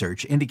Half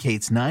research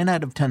indicates 9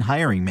 out of 10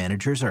 hiring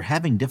managers are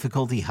having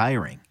difficulty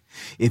hiring.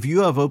 If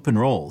you have open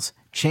roles,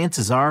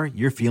 chances are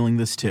you're feeling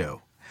this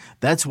too.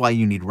 That's why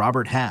you need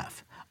Robert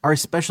Half. Our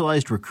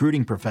specialized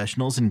recruiting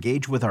professionals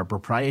engage with our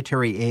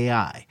proprietary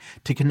AI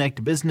to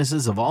connect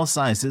businesses of all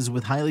sizes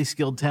with highly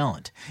skilled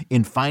talent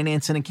in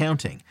finance and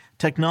accounting,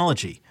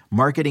 technology,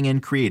 marketing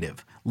and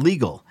creative,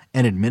 legal,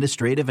 and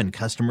administrative and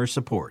customer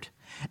support.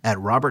 At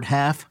Robert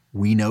Half,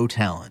 we know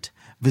talent.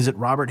 Visit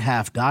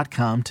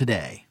roberthalf.com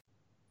today.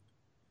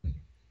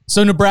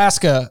 So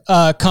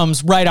Nebraska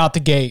comes right out the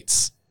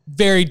gates.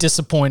 Very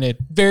disappointed.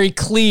 Very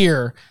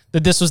clear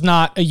that this was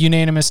not a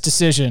unanimous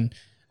decision.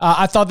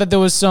 I thought that there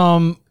was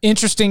some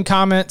interesting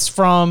comments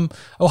from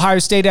Ohio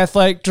State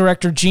Athletic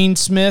Director Gene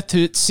Smith,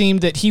 who it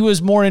seemed that he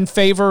was more in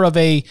favor of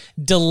a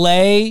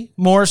delay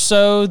more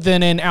so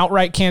than an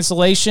outright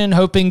cancellation,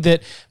 hoping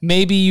that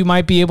maybe you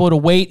might be able to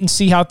wait and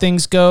see how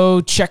things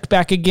go, check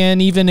back again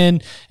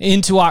even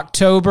into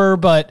October.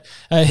 But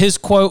his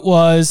quote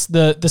was,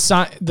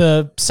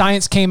 the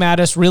science came at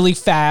us really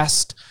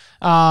fast.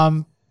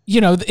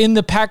 In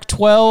the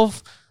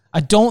Pac-12,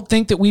 I don't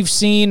think that we've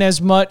seen as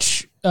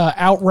much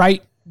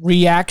outright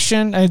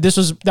reaction.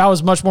 That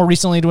was much more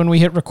recently to when we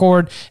hit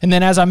record. And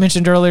then, as I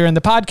mentioned earlier in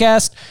the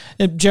podcast,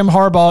 Jim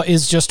Harbaugh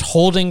is just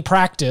holding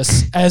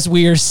practice as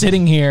we are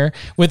sitting here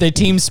with a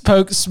team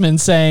spokesman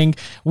saying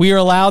we are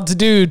allowed to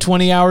do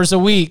 20 hours a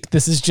week.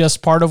 This is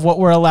just part of what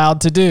we're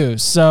allowed to do.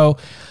 So,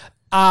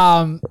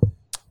 I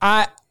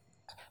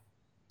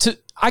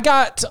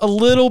got a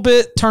little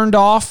bit turned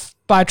off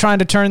by trying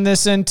to turn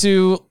this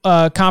into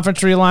a conference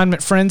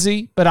realignment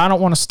frenzy, but I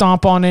don't want to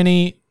stomp on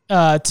any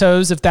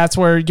toes if that's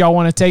where y'all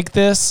want to take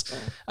this.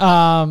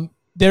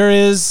 There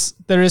is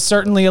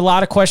certainly a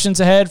lot of questions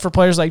ahead for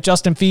players like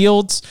Justin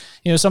Fields,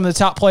 some of the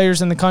top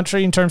players in the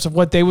country in terms of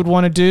what they would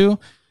want to do.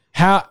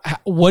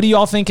 What do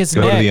y'all think is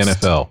next? Go to the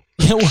NFL.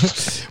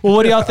 Well,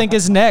 what do y'all think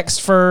is next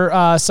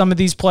for some of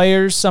these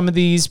players, some of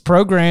these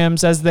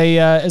programs as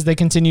they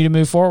continue to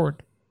move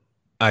forward?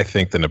 I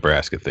think the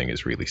Nebraska thing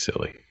is really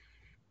silly.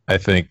 I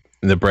think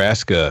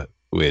Nebraska,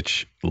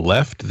 which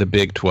left the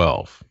Big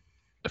 12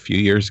 a few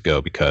years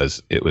ago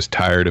because it was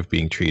tired of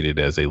being treated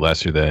as a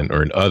lesser than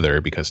or an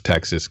other because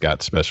Texas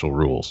got special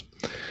rules,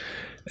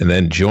 and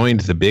then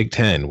joined the Big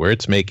 10 where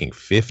it's making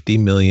 $50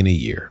 million a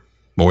year,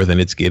 more than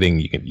it's getting.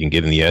 You can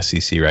get in the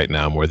SEC right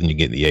now, more than you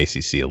get in the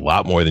ACC, a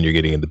lot more than you're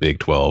getting in the Big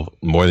 12,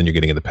 more than you're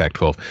getting in the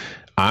Pac-12.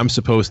 I'm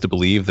supposed to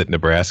believe that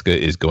Nebraska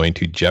is going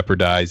to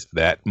jeopardize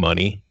that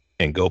money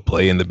and go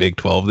play in the Big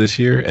 12 this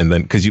year, and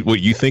then because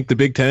you think the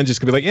Big 10 is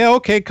just gonna be like, yeah,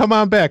 okay, come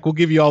on back, we'll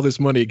give you all this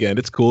money again.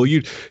 It's cool.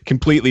 You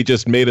completely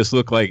just made us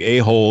look like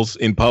a-holes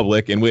in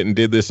public and went and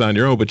did this on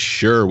your own. But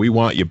sure, we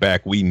want you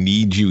back. We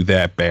need you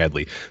that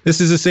badly.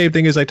 This is the same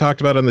thing as I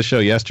talked about on the show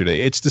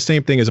yesterday. It's the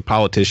same thing as a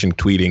politician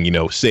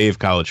tweeting, save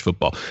college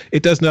football.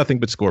 It does nothing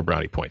but score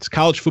brownie points.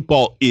 College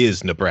football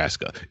is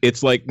Nebraska.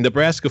 It's like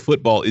Nebraska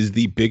football is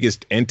the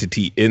biggest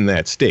entity in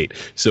that state.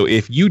 So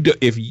if you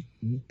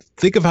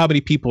think of how many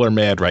people are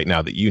mad right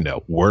now that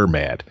were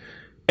mad.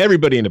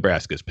 Everybody in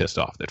Nebraska is pissed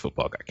off that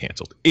football got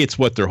canceled. It's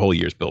what their whole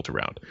year's built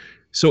around.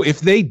 So if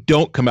they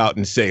don't come out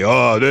and say,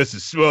 we're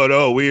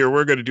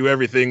going to do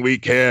everything we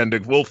can,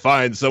 we'll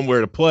find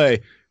somewhere to play,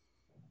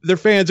 their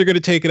fans are going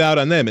to take it out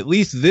on them. At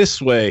least this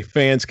way,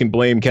 fans can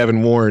blame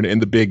Kevin Warren in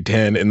the Big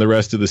Ten and the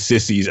rest of the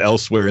sissies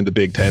elsewhere in the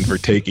Big Ten for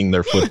taking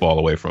their football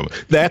away from them.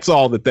 That's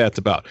all that's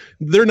about.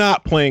 They're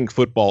not playing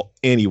football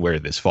anywhere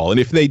this fall. And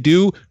if they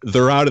do,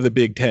 they're out of the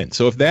Big Ten.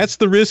 So if that's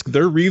the risk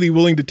they're really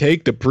willing to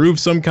take to prove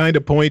some kind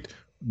of point,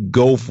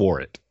 go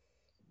for it.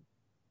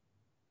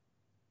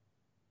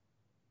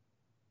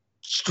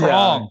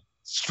 Strong.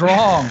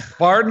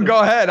 Barton, go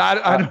ahead.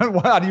 I don't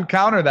know. How do you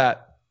counter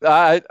that?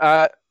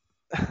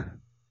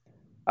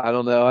 I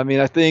don't know. I mean,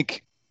 I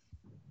think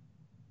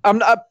I'm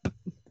not.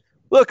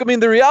 Look, I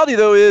mean, the reality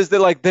though is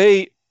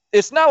that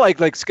it's not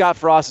like Scott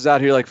Frost is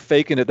out here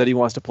faking it that he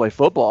wants to play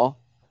football.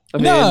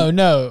 No,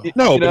 but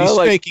he's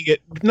faking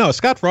it. No,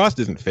 Scott Frost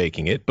isn't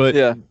faking it, but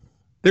yeah,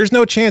 there's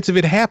no chance of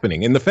it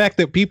happening. And the fact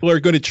that people are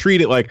going to treat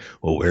it like,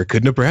 well, where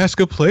could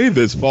Nebraska play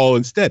this fall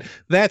instead?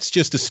 That's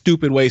just a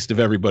stupid waste of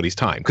everybody's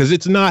time because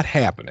it's not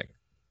happening.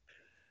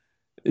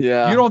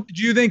 Yeah. Do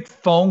you think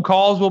phone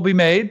calls will be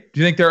made? Do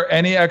you think there are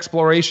any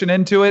exploration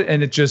into it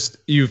and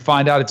you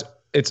find out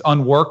it's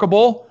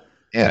unworkable?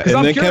 Yeah.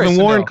 And then Kevin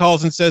Warren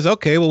calls and says,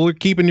 okay, well, we're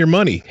keeping your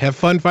money. Have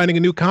fun finding a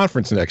new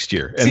conference next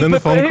year. And then the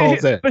phone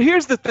calls in. But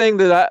here's the thing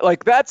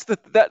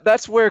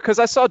that's where, because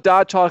I saw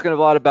Dodd talking a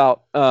lot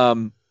about,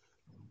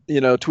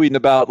 tweeting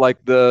about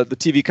the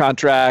TV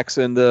contracts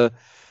and the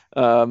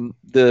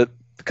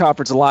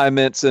conference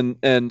alignments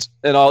and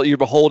all, you're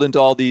beholden to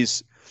all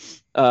these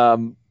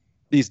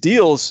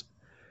deals.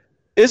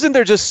 Isn't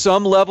there just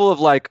some level of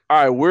all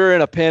right, we're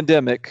in a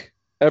pandemic,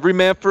 every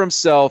man for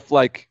himself,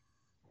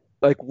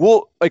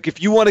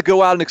 if you want to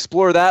go out and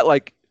explore that,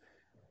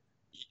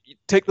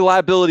 take the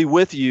liability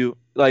with you,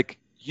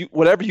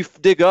 whatever you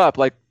dig up,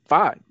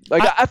 fine.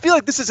 I feel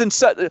like this is and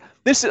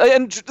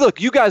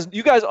look, you guys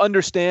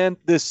understand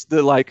this,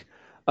 the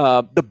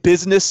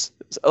business,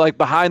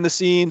 behind the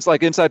scenes,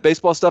 inside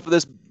baseball stuff of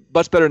this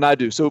much better than I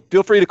do. So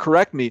feel free to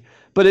correct me.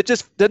 But it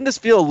just doesn't this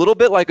feel a little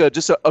bit like a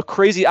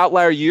crazy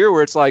outlier year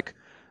where it's all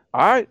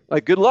right,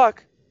 good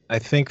luck. I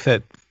think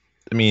that,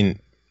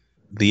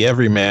 the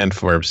every man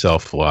for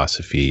himself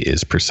philosophy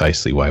is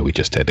precisely why we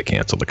just had to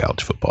cancel the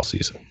college football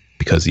season.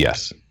 Because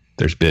yes,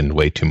 there's been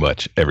way too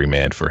much every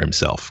man for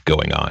himself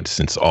going on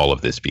since all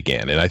of this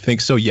began. And I think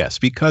so, yes,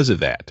 because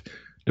of that,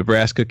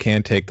 Nebraska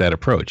can take that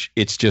approach.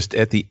 It's just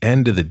at the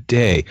end of the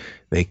day,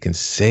 they can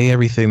say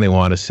everything they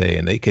want to say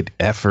and they could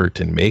effort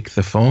and make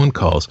the phone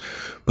calls,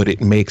 but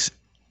it makes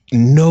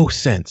no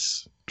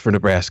sense for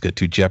Nebraska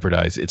to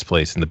jeopardize its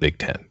place in the Big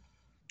Ten.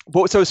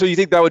 So you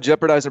think that would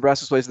jeopardize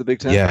Nebraska's place in the Big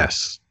Ten?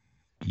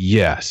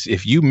 Yes.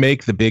 If you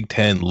make the Big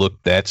Ten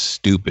look that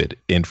stupid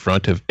in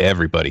front of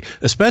everybody,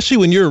 especially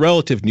when you're a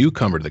relative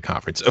newcomer to the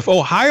conference. If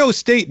Ohio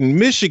State and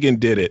Michigan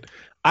did it,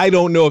 I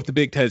don't know if the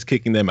Big Ten is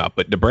kicking them out.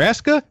 But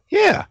Nebraska,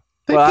 yeah.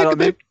 I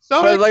did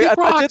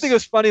think it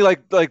was funny.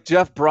 Like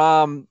Jeff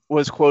Brom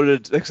was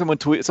quoted.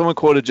 Someone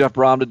quoted Jeff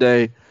Brom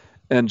today,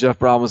 and Jeff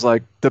Brom was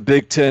like, "The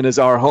Big Ten is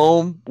our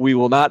home. We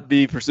will not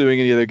be pursuing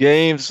any other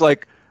games."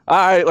 all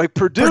right, like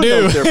Purdue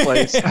knows their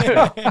place. They're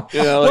not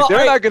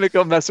going to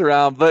go mess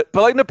around. But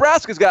like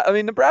Nebraska's got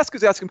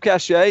some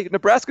cachet.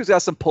 Nebraska's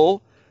got some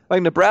pull.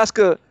 Like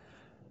Nebraska,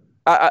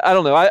 I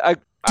don't know.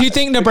 Do you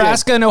think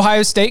Nebraska and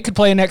Ohio State could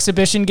play an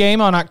exhibition game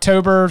on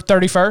October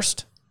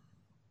 31st?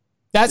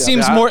 That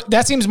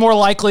seems more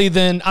likely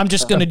than I'm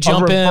just going to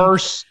jump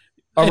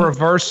a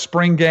reverse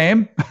spring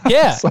game.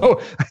 Yeah.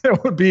 So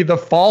it would be the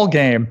fall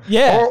game.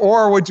 Yeah.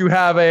 Or would you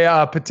have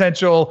a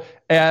potential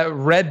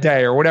red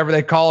day or whatever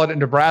they call it in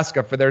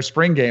Nebraska for their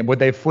spring game? Would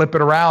they flip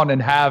it around and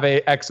have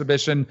a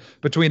exhibition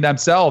between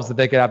themselves that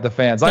they could have the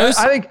fans? I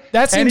think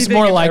that seems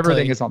more likely.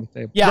 Everything is on the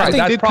table. Yeah. Right, I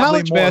think did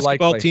college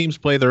basketball teams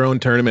play their own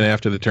tournament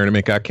after the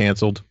tournament got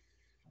canceled?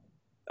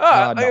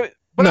 No.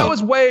 But no. that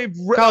was way.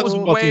 College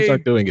football teams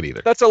aren't doing it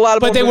either. That's a lot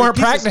of. But they weren't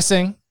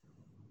practicing.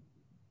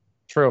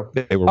 True.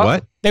 They were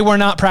what? They were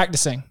not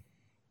practicing.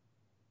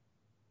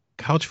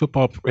 College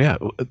football, yeah.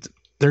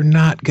 They're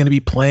not going to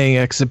be playing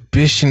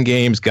exhibition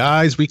games,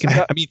 guys. We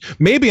can.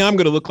 Maybe I'm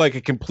going to look like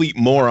a complete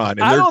moron.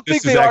 And I don't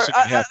think they are.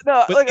 It's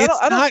not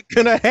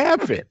going to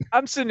happen.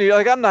 I'm sitting here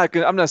like I'm not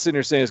sitting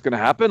here saying it's going to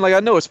happen. Like I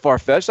know it's far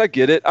fetched. I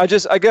get it. I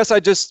guess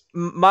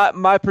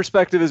my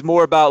perspective is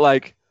more about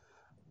like,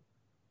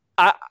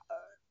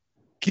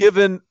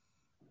 Chip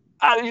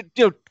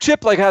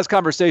like has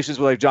conversations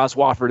with like John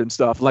Swofford and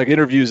stuff, like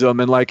interviews them,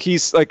 and like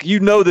he's like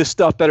this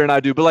stuff better than I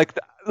do. But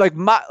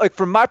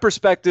from my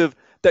perspective,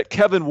 that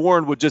Kevin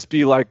Warren would just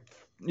be like,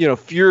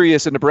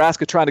 furious in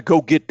Nebraska trying to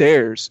go get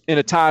theirs in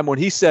a time when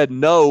he said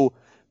no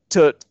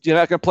to you're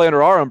not going to play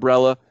under our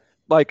umbrella.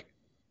 Like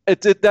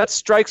that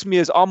strikes me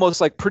as almost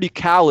like pretty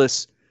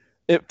callous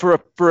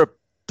for a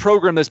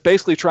program that's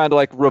basically trying to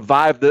like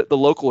revive the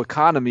local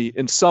economy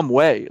in some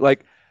way.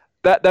 Like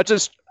that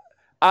just.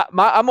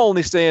 I'm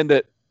only saying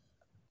that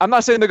I'm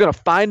not saying they're going to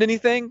find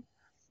anything,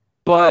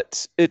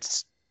 but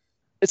it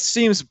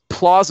seems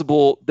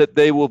plausible that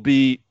they will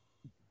be,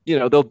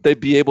 they'd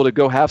be able to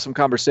go have some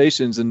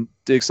conversations and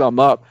dig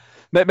something up.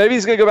 Maybe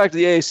he's going to go back to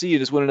the AAC and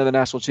just win another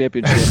national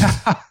championship.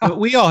 But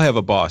we all have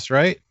a boss,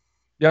 right?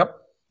 Yep.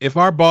 If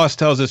our boss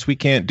tells us we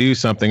can't do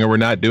something or we're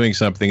not doing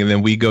something and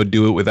then we go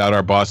do it without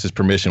our boss's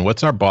permission,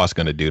 what's our boss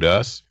going to do to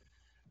us?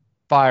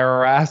 Fire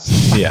our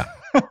ass. Yeah,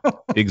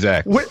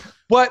 exactly.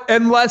 But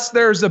unless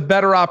there's a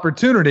better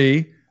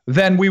opportunity,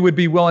 then we would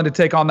be willing to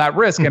take on that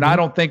risk. And I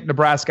don't think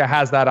Nebraska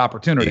has that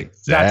opportunity.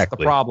 Exactly. That's the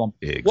problem.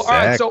 Exactly. Well,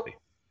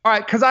 all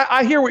right, because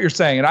I hear what you're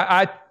saying. And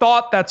I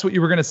thought that's what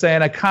you were going to say.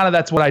 And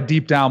that's what I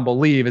deep down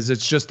believe is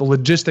it's just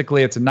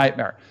logistically, it's a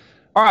nightmare.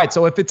 All right,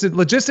 so if it's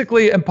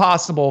logistically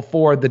impossible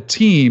for the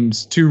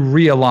teams to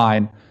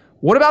realign,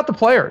 what about the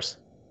players?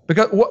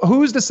 Because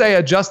who's to say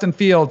a Justin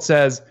Fields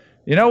says,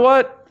 you know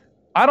what?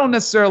 I don't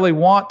necessarily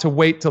want to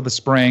wait till the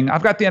spring.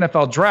 I've got the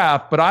NFL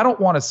draft, but I don't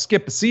want to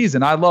skip a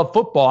season. I love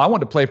football. I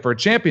want to play for a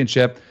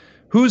championship.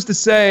 Who's to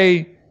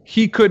say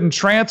he couldn't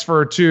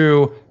transfer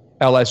to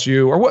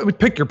LSU or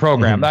pick your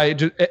program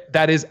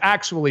that is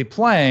actually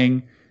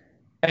playing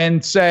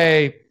and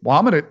say,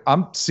 well,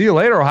 I'm see you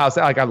later, Ohio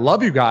State. Like, I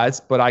love you guys,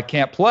 but I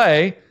can't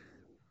play.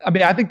 I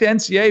mean, I think the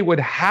NCAA would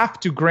have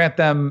to grant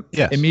them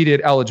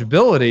immediate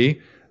eligibility.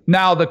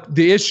 Now,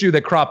 the issue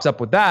that crops up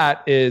with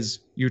that is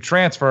you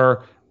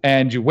transfer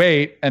and you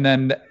wait, and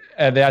then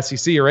the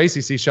SEC or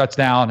ACC shuts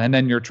down, and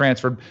then you're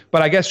transferred.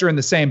 But I guess you're in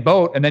the same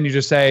boat, and then you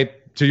just say,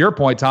 to your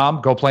point,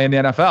 Tom, go play in the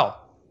NFL.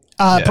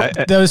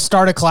 Those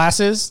starter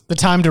classes, the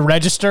time to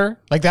register,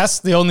 like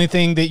that's the only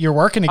thing that you're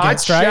working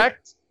against, right?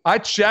 I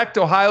checked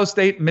Ohio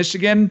State,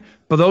 Michigan,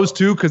 but those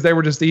two, because they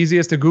were just the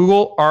easiest to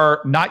Google, are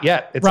not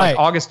yet. It's like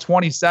August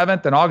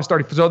 27th and August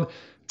 30th. So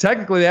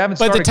technically, they haven't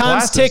started. But the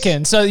time's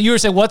ticking. So you were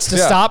saying, what's to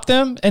stop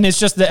them? And it's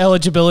just the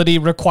eligibility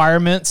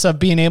requirements of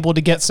being able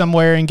to get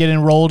somewhere and get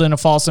enrolled in a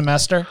fall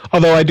semester.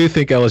 Although I do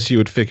think LSU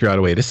would figure out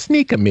a way to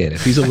sneak him in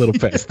if he's a little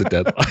past the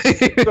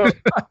deadline.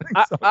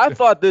 I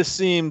thought this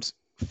seemed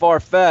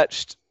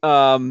far-fetched.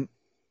 And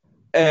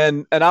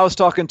I was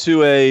talking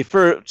to a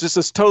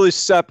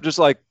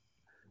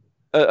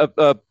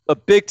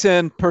Big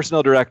Ten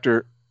personnel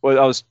director.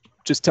 I was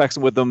just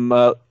texting with them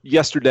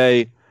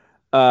yesterday,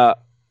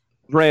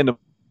 random.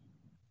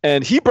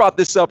 And he brought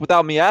this up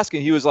without me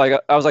asking. He was like,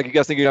 I was like, you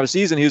guys think you're going to have a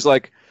season? He was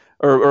like,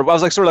 or I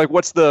was like, sort of like,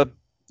 what's the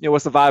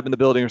vibe in the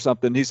building or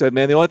something? He said,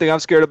 man, the only thing I'm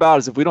scared about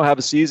is if we don't have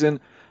a season,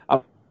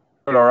 our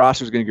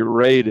roster is going to get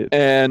raided.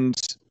 And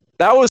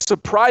that was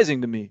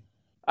surprising to me.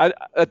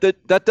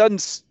 That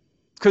doesn't,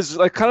 because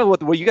like kind of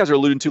what you guys are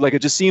alluding to, like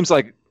it just seems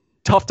like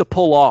tough to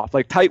pull off,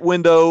 like tight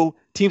window.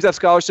 Teams have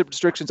scholarship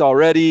restrictions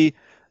already.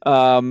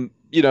 But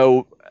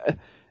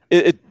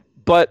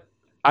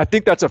I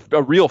think that's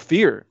a real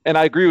fear. And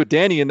I agree with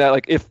Danny in that,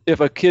 like, if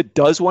a kid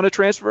does want to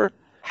transfer,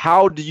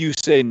 how do you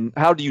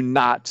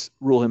not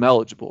rule him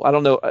eligible? I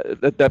don't know.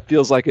 That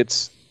feels like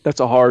that's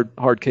a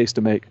hard case to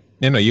make.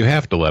 You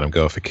have to let him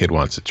go if a kid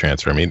wants to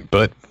transfer. I mean,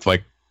 but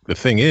like the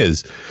thing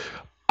is,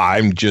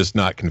 I'm just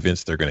not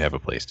convinced they're going to have a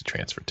place to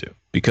transfer to,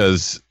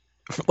 because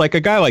like a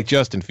guy like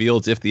Justin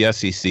Fields, if the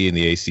SEC and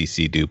the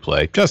ACC do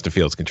play, Justin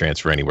Fields can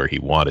transfer anywhere he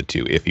wanted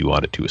to. If he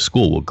wanted to, a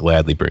school will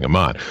gladly bring him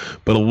on.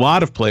 But a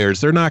lot of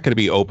players, they're not going to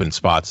be open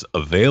spots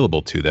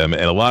available to them.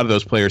 And a lot of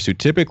those players who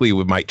typically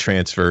might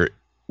transfer,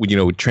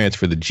 would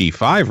transfer the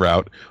G5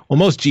 route. Well,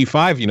 most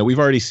G5, we've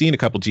already seen a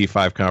couple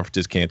G5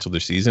 conferences cancel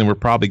their season. We're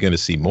probably going to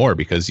see more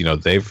because,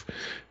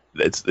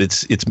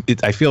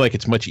 I feel like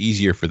it's much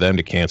easier for them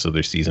to cancel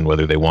their season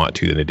whether they want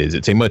to than it is.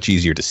 It's a much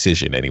easier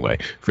decision anyway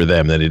for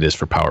them than it is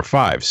for Power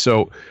 5.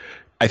 So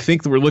I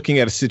think that we're looking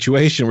at a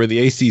situation where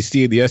the ACC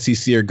and the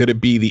SEC are going to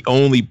be the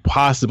only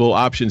possible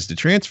options to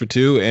transfer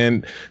to,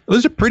 and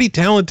those are pretty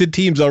talented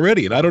teams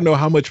already. And I don't know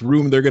how much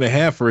room they're going to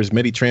have for as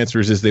many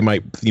transfers as they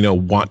might,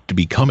 want to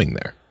be coming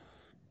there.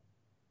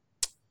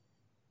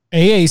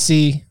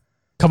 AAC,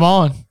 come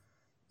on.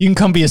 You can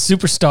come be a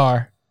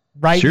superstar.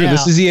 Right sure, now.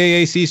 This is the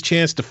AAC's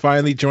chance to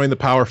finally join the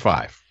Power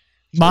 5.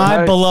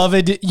 My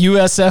beloved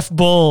USF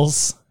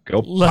Bulls.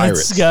 Go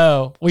Pirates. Let's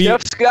go.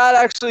 Jeff Scott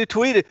actually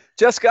tweeted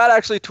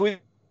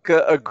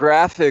a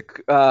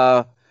graphic,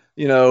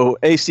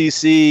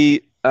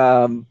 ACC,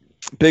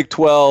 Big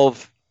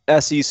 12,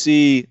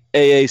 SEC,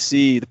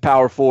 AAC, the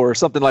Power 4, or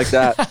something like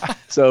that.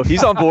 So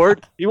he's on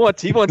board. He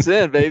wants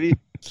in, baby.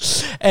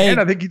 Hey,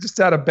 and I think he just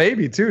had a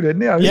baby too,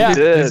 didn't he? Yeah. He's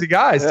a busy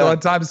guy. Still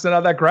had time to send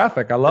out that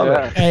graphic. I love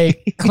it.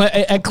 Hey,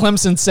 at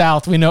Clemson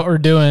South, we know what we're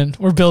doing.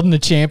 We're building a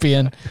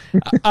champion.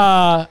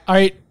 All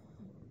right,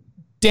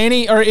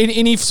 Danny, or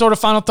any sort of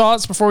final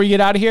thoughts before we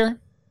get out of here?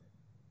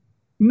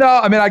 No,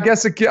 I mean, I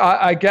guess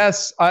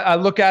I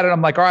look at it.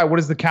 I'm like, all right, what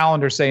does the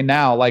calendar say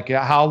now? Like,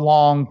 how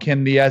long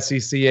can the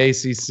SEC,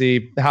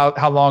 ACC,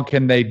 how long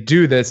can they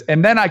do this?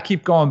 And then I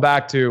keep going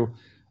back to,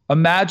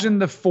 imagine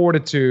the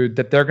fortitude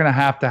that they're going to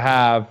have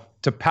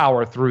to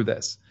power through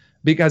this.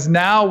 Because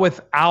now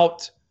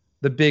without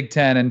the Big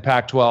Ten and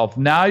Pac-12,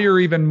 now you're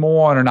even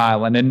more on an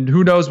island. And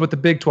who knows what the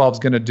Big 12 is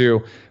going to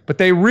do. But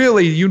they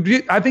really,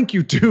 I think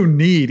you do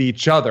need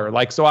each other.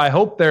 Like, so I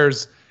hope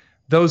there's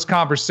those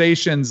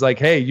conversations like,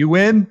 hey, you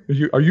in?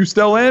 Are you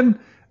still in?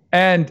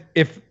 And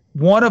if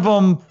one of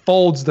them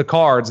folds the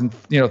cards and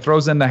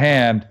throws in the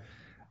hand,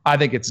 I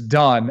think it's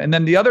done. And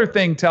then the other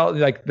thing,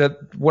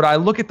 what I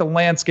look at the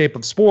landscape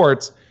of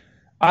sports,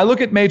 I look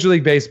at Major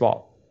League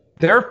Baseball.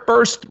 Their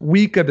first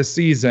week of the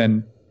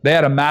season, they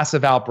had a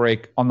massive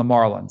outbreak on the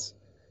Marlins.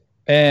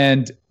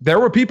 And there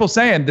were people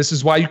saying, this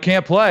is why you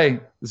can't play.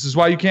 This is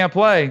why you can't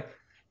play.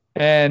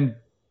 And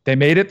they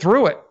made it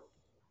through it.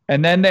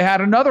 And then they had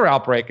another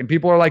outbreak, and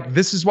people are like,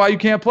 this is why you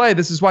can't play.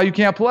 This is why you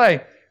can't play.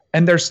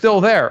 And they're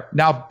still there.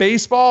 Now,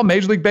 baseball,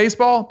 Major League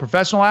Baseball,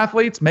 professional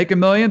athletes making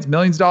millions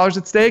of dollars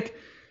at stake,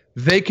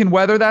 they can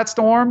weather that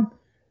storm.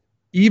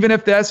 Even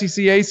if the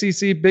SEC,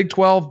 ACC, Big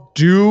 12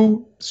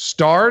 do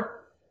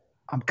start,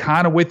 I'm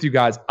kind of with you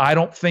guys. I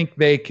don't think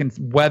they can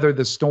weather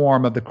the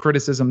storm of the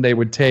criticism they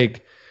would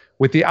take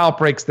with the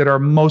outbreaks that are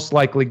most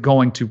likely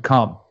going to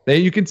come.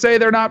 You can say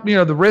they're not,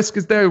 the risk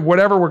is there,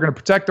 whatever, we're going to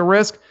protect the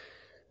risk.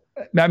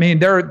 I mean,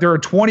 there are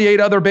 28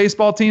 other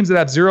baseball teams that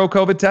have zero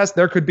COVID tests.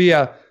 There could be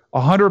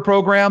 100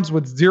 programs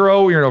with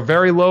zero,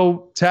 very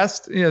low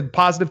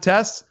positive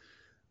tests.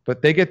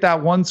 But they get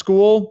that one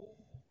school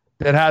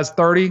that has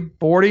 30,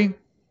 40,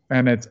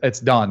 and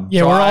it's done.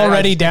 Yeah, so we're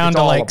already down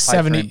to like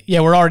 70. Yeah,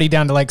 we're already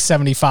down to like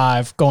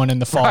 75 going in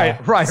the fall. Right.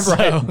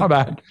 My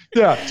bad.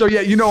 Yeah. So yeah,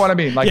 you know what I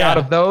mean? Like out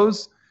of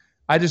those,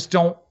 I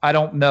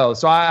don't know.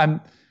 So I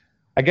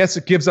guess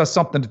it gives us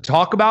something to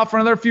talk about for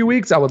another few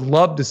weeks. I would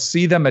love to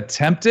see them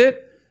attempt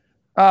it.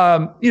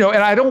 And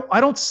I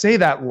don't say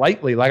that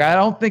lightly. Like, I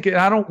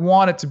don't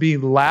want it to be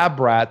lab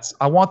rats.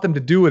 I want them to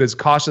do it as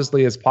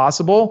cautiously as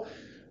possible.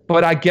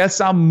 But I guess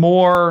I'm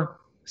more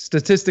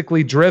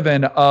statistically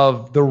driven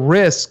of the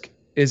risk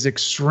is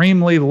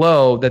extremely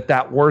low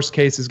that worst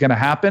case is going to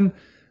happen.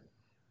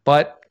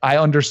 But I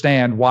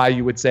understand why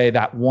you would say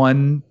that that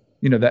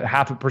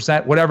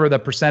 0.5%, whatever the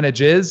percentage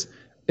is,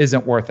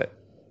 isn't worth it.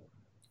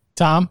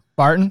 Tom,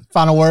 Barton,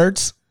 final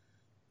words.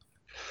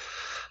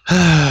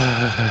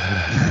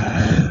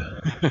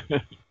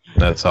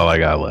 That's all I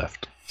got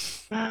left.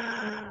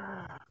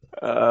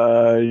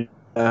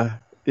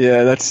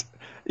 That's.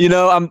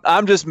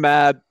 I'm just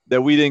mad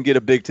that we didn't get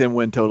a Big Ten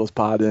win totals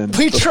pod in.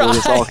 We tried.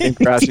 This all came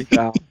crashing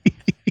down.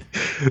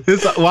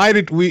 Why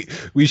did we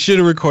should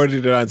have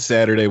recorded it on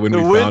Saturday when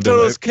the we win found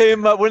totals it.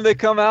 came up. When did they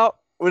come out?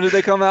 When did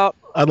they come out?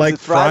 On like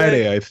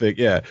Friday, I think.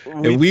 Yeah.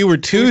 And we were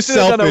too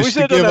selfish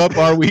to give up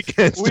our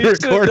weekends to record. We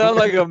should have done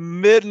like a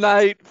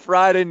midnight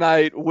Friday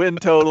night win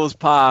totals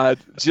pod.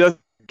 Just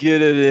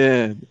get it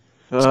in.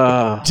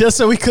 Just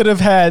so we could have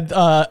had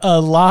a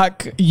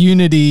lock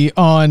unity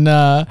on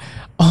the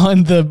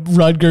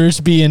Rutgers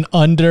being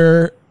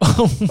under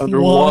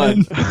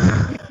one.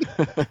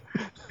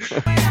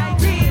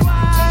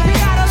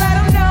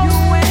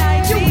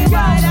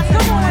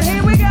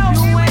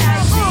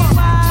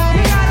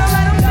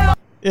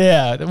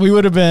 Yeah, we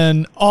would have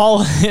been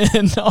all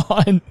in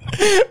on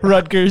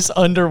Rutgers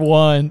under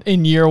one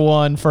in year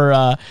one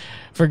for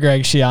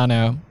Greg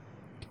Schiano.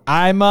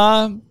 I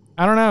don't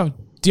know.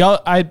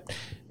 I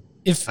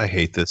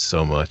hate this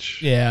so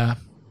much. Yeah.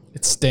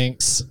 It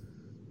stinks.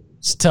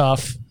 It's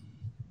tough.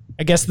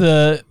 I guess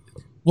we'll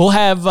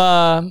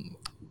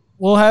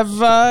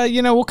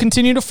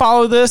continue to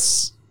follow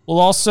this. We'll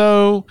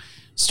also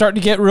start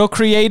to get real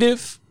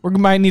creative. We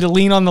might need to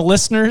lean on the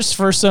listeners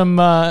for some.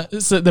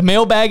 So the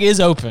mailbag is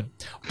open.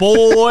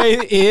 Boy,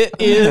 it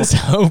is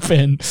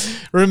open.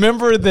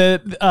 Remember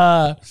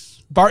that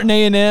Barton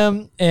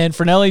A&M and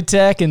Fernelli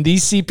Tech and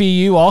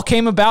DCPU all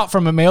came about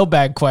from a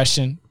mailbag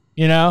question.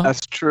 You know,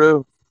 that's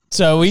true.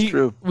 So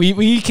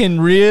we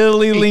can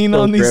really lean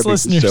on these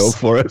listeners. Show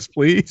for us,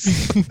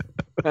 please.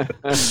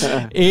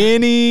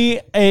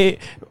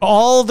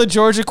 All the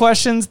Georgia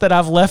questions that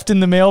I've left in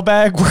the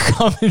mailbag, we're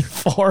coming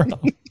for them.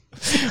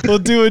 We'll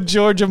do a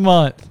Georgia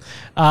month.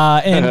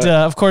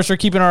 Of course, we're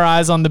keeping our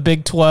eyes on the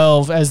Big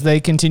 12 as they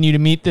continue to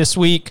meet this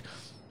week.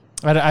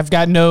 I've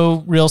got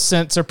no real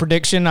sense or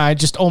prediction. I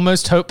just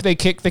almost hope they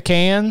kick the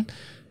can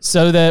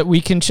so that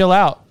we can chill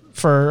out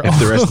for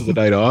the rest of the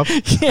night off.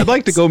 Yes. I'd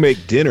like to go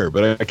make dinner,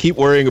 but I keep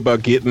worrying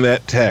about getting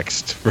that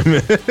text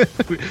from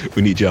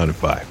we need you on at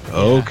 5. Yeah.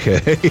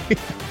 Okay.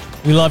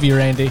 We love you,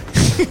 Randy.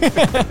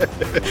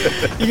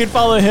 You can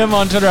follow him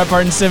on Twitter at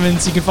Barton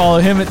Simmons. You can follow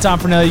him at Tom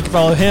Fernelli. You can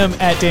follow him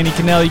at Danny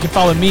Cannell. You can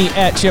follow me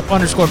at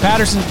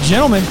Chip_Patterson.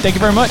 Gentlemen, thank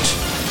you very much.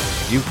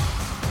 Thank you.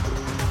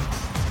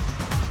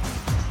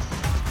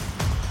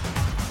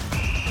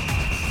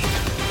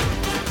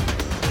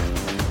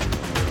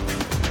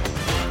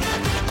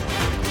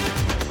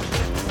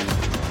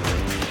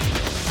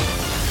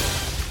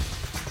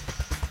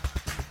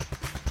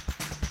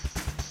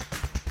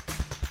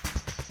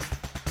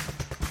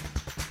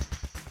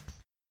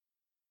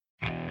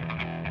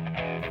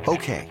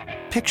 Okay,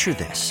 picture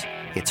this.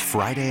 It's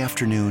Friday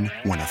afternoon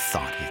when a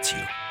thought hits you.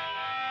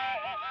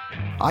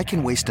 I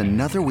can waste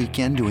another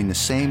weekend doing the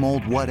same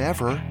old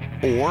whatever,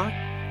 or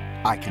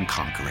I can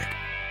conquer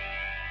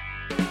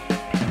it.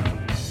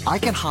 I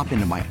can hop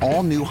into my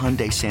all-new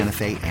Hyundai Santa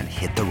Fe and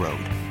hit the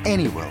road.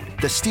 Any road.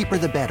 The steeper,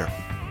 the better.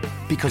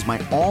 Because my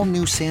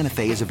all-new Santa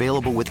Fe is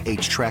available with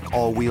H-Track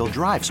all-wheel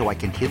drive, so I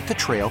can hit the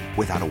trail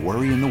without a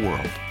worry in the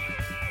world.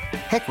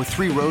 Heck, with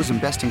 3 rows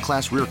and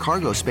best-in-class rear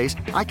cargo space,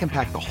 I can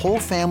pack the whole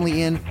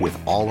family in with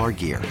all our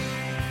gear.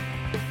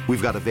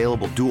 We've got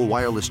available dual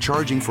wireless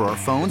charging for our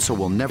phones, so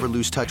we'll never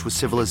lose touch with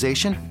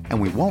civilization, and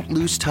we won't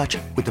lose touch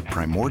with the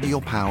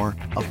primordial power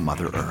of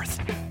Mother Earth.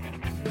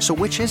 So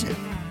which is it?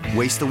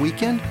 Waste the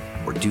weekend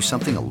or do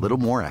something a little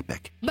more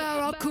epic?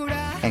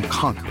 And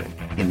conquer it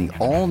in the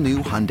all-new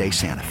Hyundai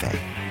Santa Fe.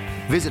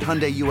 Visit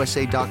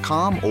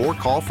HyundaiUSA.com or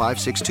call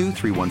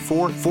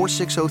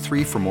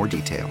 562-314-4603 for more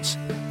details.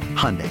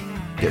 Hyundai.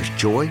 There's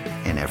joy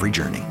in every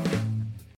journey.